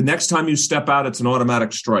at-bat. The next time you step out, it's an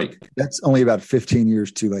automatic strike. That's only about 15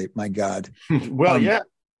 years too late. My God. Well,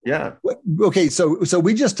 yeah. Okay, so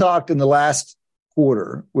we just talked in the last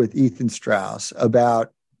quarter with Ethan Strauss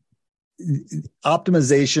about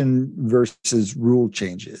optimization versus rule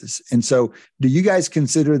changes. And so do you guys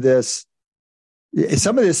consider this,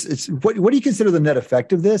 some of this, what do you consider the net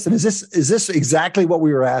effect of this? And is this exactly what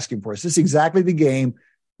we were asking for? Is this exactly the game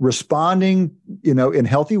responding, in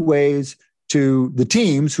healthy ways to the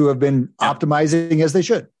teams who have been optimizing as they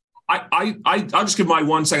should? I'll just give my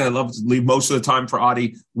 1 second. I love to leave most of the time for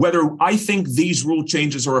Adi. Whether I think these rule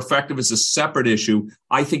changes are effective is a separate issue.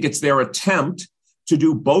 I think it's their attempt to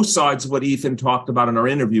do both sides of what Ethan talked about in our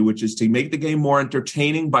interview, which is to make the game more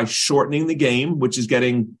entertaining by shortening the game, which is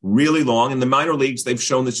getting really long. In the minor leagues, they've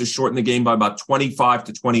shown this to shorten the game by about 25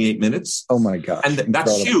 to 28 minutes. Oh, my gosh. And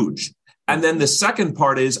that's huge. And then the second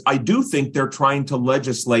part is I do think they're trying to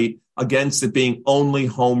legislate against it being only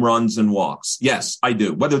home runs and walks. Yes, I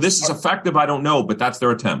do. Whether this is effective, I don't know, but that's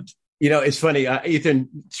their attempt. It's funny. Ethan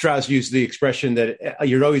Strauss used the expression that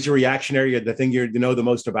you're always a reactionary, the thing you know the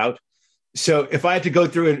most about. So if I had to go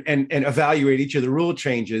through and evaluate each of the rule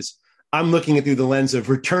changes, I'm looking at through the lens of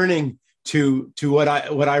returning to what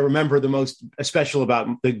I remember the most special about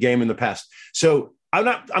the game in the past. So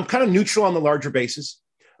I'm kind of neutral on the larger bases.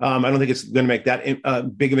 I don't think it's going to make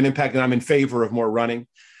that big of an impact, and I'm in favor of more running.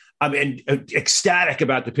 I'm ecstatic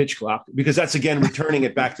about the pitch clock because that's, again, returning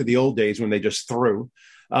it back to the old days when they just threw.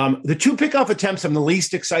 The 2 pickoff attempts I'm the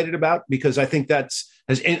least excited about because I think has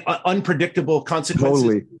unpredictable consequences.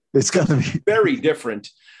 Totally. It's going to be very different.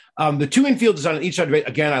 The 2 infielders on each side of it,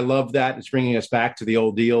 again, I love that. It's bringing us back to the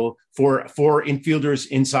old deal. Four infielders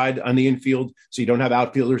inside on the infield, so you don't have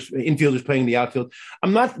infielders playing the outfield.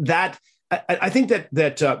 I'm not that. I think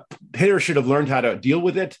that hitters should have learned how to deal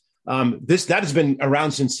with it. That has been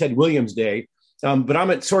around since Ted Williams' day. But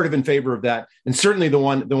I'm sort of in favor of that. And certainly the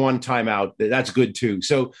one timeout, that's good too.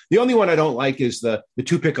 So the only one I don't like is the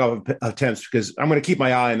 2 pickoff attempts because I'm going to keep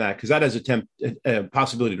my eye on that because that has a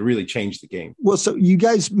possibility to really change the game. Well, so you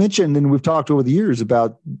guys mentioned, and we've talked over the years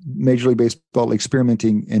about Major League Baseball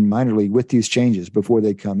experimenting in minor league with these changes before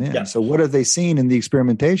they come in. Yeah. So what have they seen in the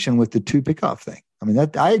experimentation with the 2 pickoff thing? I mean,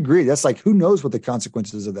 I agree. That's like, who knows what the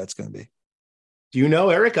consequences of that's going to be? Do you know,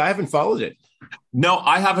 Eric? I haven't followed it. No,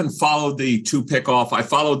 I haven't followed the 2 pickoff. I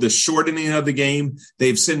followed the shortening of the game.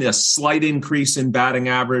 They've seen a slight increase in batting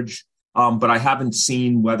average, but I haven't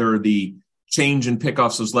seen whether the change in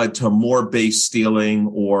pickoffs has led to more base stealing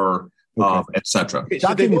or etc.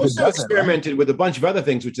 So they've also experimented with a bunch of other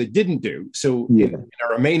things, which they didn't do. So in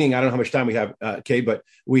our remaining, I don't know how much time we have, Kay, but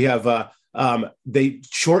we have, they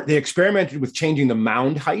experimented with changing the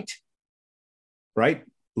mound height, right?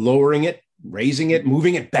 Lowering it, raising it,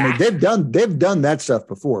 moving it back. I mean, they've done that stuff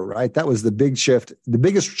before, right? That was the big shift. The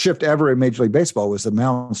biggest shift ever in Major League Baseball was the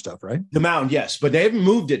mound stuff, right? The mound, yes, but they haven't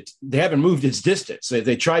moved it. They haven't moved its distance.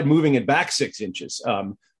 They tried moving it back 6 inches.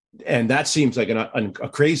 And that seems like a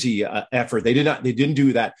crazy effort. They didn't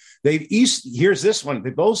do that. Here's this one.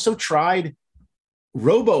 They've also tried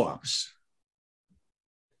robo-umps.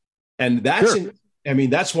 And that's,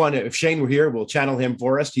 that's one. If Shane were here, we'll channel him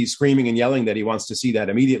for us. He's screaming and yelling that he wants to see that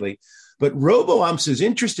immediately. But robo-umps is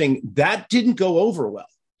interesting. That didn't go over well.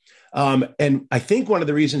 And I think one of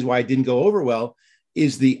the reasons why it didn't go over well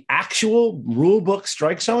is the actual rule book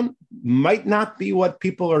strike zone might not be what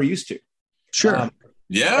people are used to. Sure.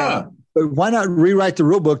 But why not rewrite the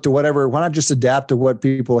rule book to whatever? Why not just adapt to what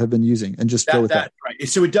people have been using and just go with that? Right.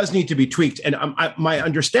 So it does need to be tweaked. And my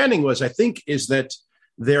understanding is that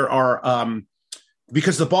there are,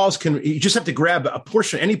 because the balls you just have to grab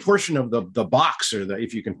any portion of the box, or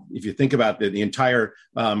if you think about the entire,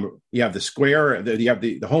 you have the square, you have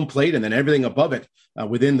the home plate, and then everything above it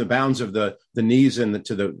within the bounds of the knees and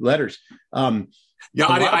to the letters. I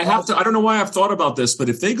don't know why I've thought about this, but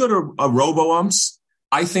if they go to a robo-umps,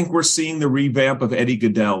 I think we're seeing the revamp of Eddie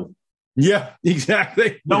Goodell. Yeah,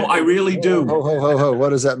 exactly. No, I really do. What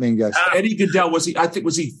does that mean, guys? Eddie Goodell, was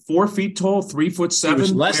he 4 feet tall, 3'7"? He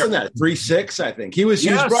was less than that, 3'6", I think. He was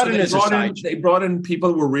brought in as a side. They brought in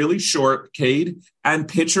people who were really short, Cade, and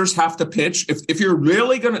pitchers have to pitch. If you're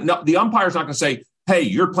really the umpire's not going to say, hey,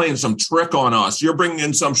 you're playing some trick on us. You're bringing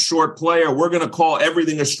in some short player. We're going to call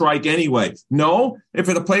everything a strike anyway. No, if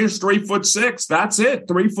the player's 3'6", that's it.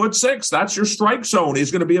 3'6", that's your strike zone.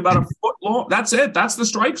 He's going to be about a foot long. That's it. That's the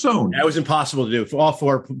strike zone. That was impossible to do for all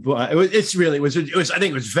four. I think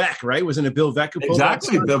it was Veck, right? Wasn't it Bill Veck?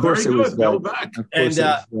 Exactly. Very good. Bill Veck. And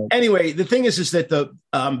anyway, the thing is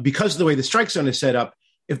that because of the way the strike zone is set up,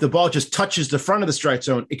 if the ball just touches the front of the strike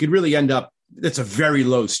zone, it could really end up, it's a very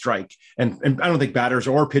low strike. And I don't think batters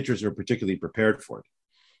or pitchers are particularly prepared for it.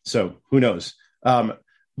 So who knows?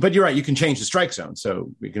 But you're right. You can change the strike zone.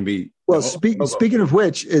 So it can be. Well, speaking of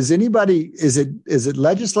which, is it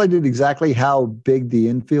legislated exactly how big the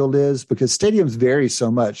infield is? Because stadiums vary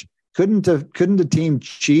so much. Couldn't the team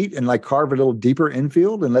cheat and carve a little deeper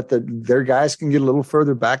infield and let their guys can get a little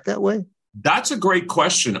further back that way? That's a great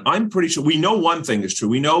question. I'm pretty sure we know one thing is true.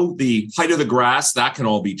 We know the height of the grass, that can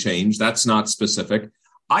all be changed. That's not specific.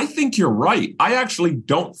 I think you're right. I actually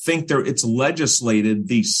don't think it's legislated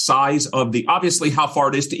the size of obviously how far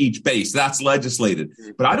it is to each base. That's legislated.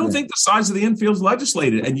 But I don't think the size of the infield is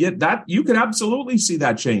legislated. And yet that you could absolutely see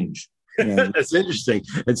that change. Yeah. That's interesting.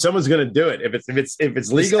 And someone's going to do it. If it's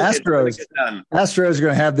legal, Astros are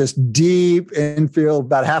going to have this deep infield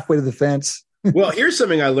about halfway to the fence. Well, here's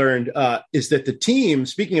something I learned is that the team,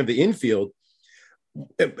 speaking of the infield,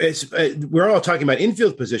 we're all talking about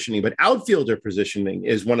infield positioning, but outfielder positioning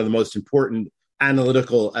is one of the most important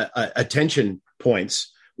analytical attention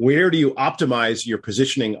points. Where do you optimize your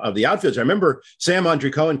positioning of the outfielders? I remember Sam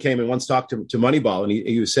Andre Cohen came and once talked to Moneyball, and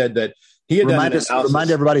he said that he had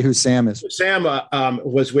remind everybody who Sam is. Sam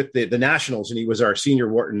was with the Nationals, and he was our senior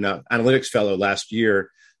Wharton analytics fellow last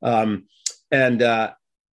year.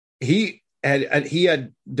 He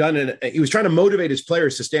was trying to motivate his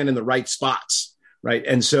players to stand in the right spots, right?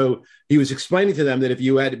 And so he was explaining to them that if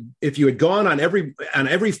you had gone on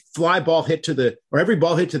every fly ball hit every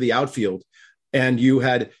ball hit to the outfield, and you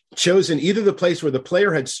had chosen either the place where the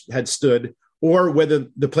player had stood or whether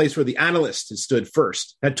the place where the analyst had stood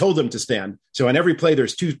first, had told them to stand. So on every play,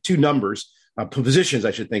 there's two numbers, positions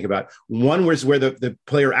I should think about. One was where the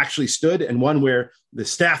player actually stood, and one where the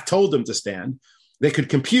staff told them to stand. They could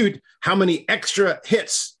compute how many extra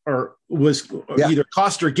hits either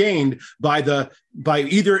cost or gained by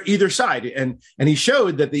either side. And he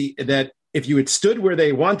showed that if you had stood where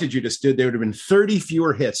they wanted you to stood, there would have been 30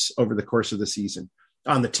 fewer hits over the course of the season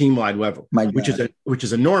on the team-wide level, which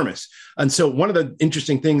is enormous. And so one of the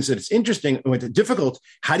interesting things that it's interesting, difficult,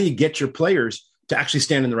 how do you get your players to actually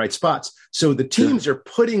stand in the right spots? So the teams are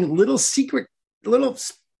putting little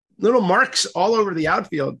marks all over the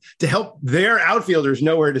outfield to help their outfielders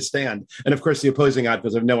know where to stand. And of course, the opposing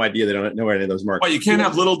outfielders have no idea. They don't know where any of those marks. Well, you can't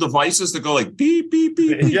have little devices that go like beep, beep,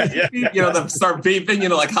 beep, beep, beep. That start beeping,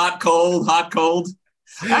 like hot, cold, hot, cold.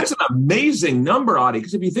 That's an amazing number, Adi,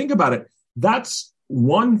 because if you think about it, that's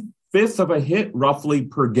 1/5 of a hit roughly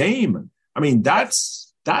per game. I mean,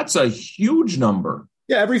 that's a huge number.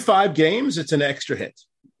 Yeah, every 5 games, it's an extra hit.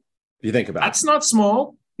 If you think about That's not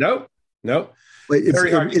small. Nope. No, It's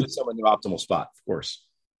very hard to get someone in the optimal spot, of course.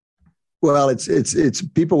 Well, it's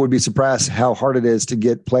people would be surprised how hard it is to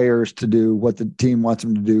get players to do what the team wants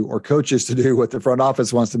them to do, or coaches to do what the front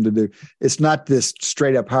office wants them to do. It's not this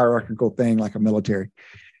straight up hierarchical thing like a military.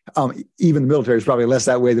 Even the military is probably less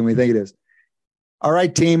that way than we think it is. All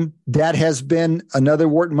right, team. That has been another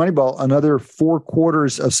Wharton Moneyball, another 4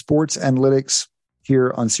 quarters of sports analytics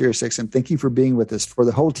here on SiriusXM. Thank you for being with us. For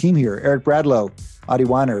the whole team here, Eric Bradlow, Adi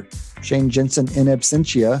Weiner, Shane Jensen in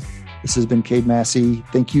absentia. This has been Cade Massey.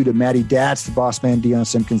 Thank you to Matty Datz, the boss man, Deion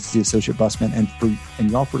Simpkins, the associate boss man,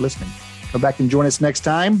 and y'all for listening. Come back and join us next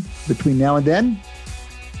time. Between now and then,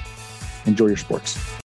 enjoy your sports.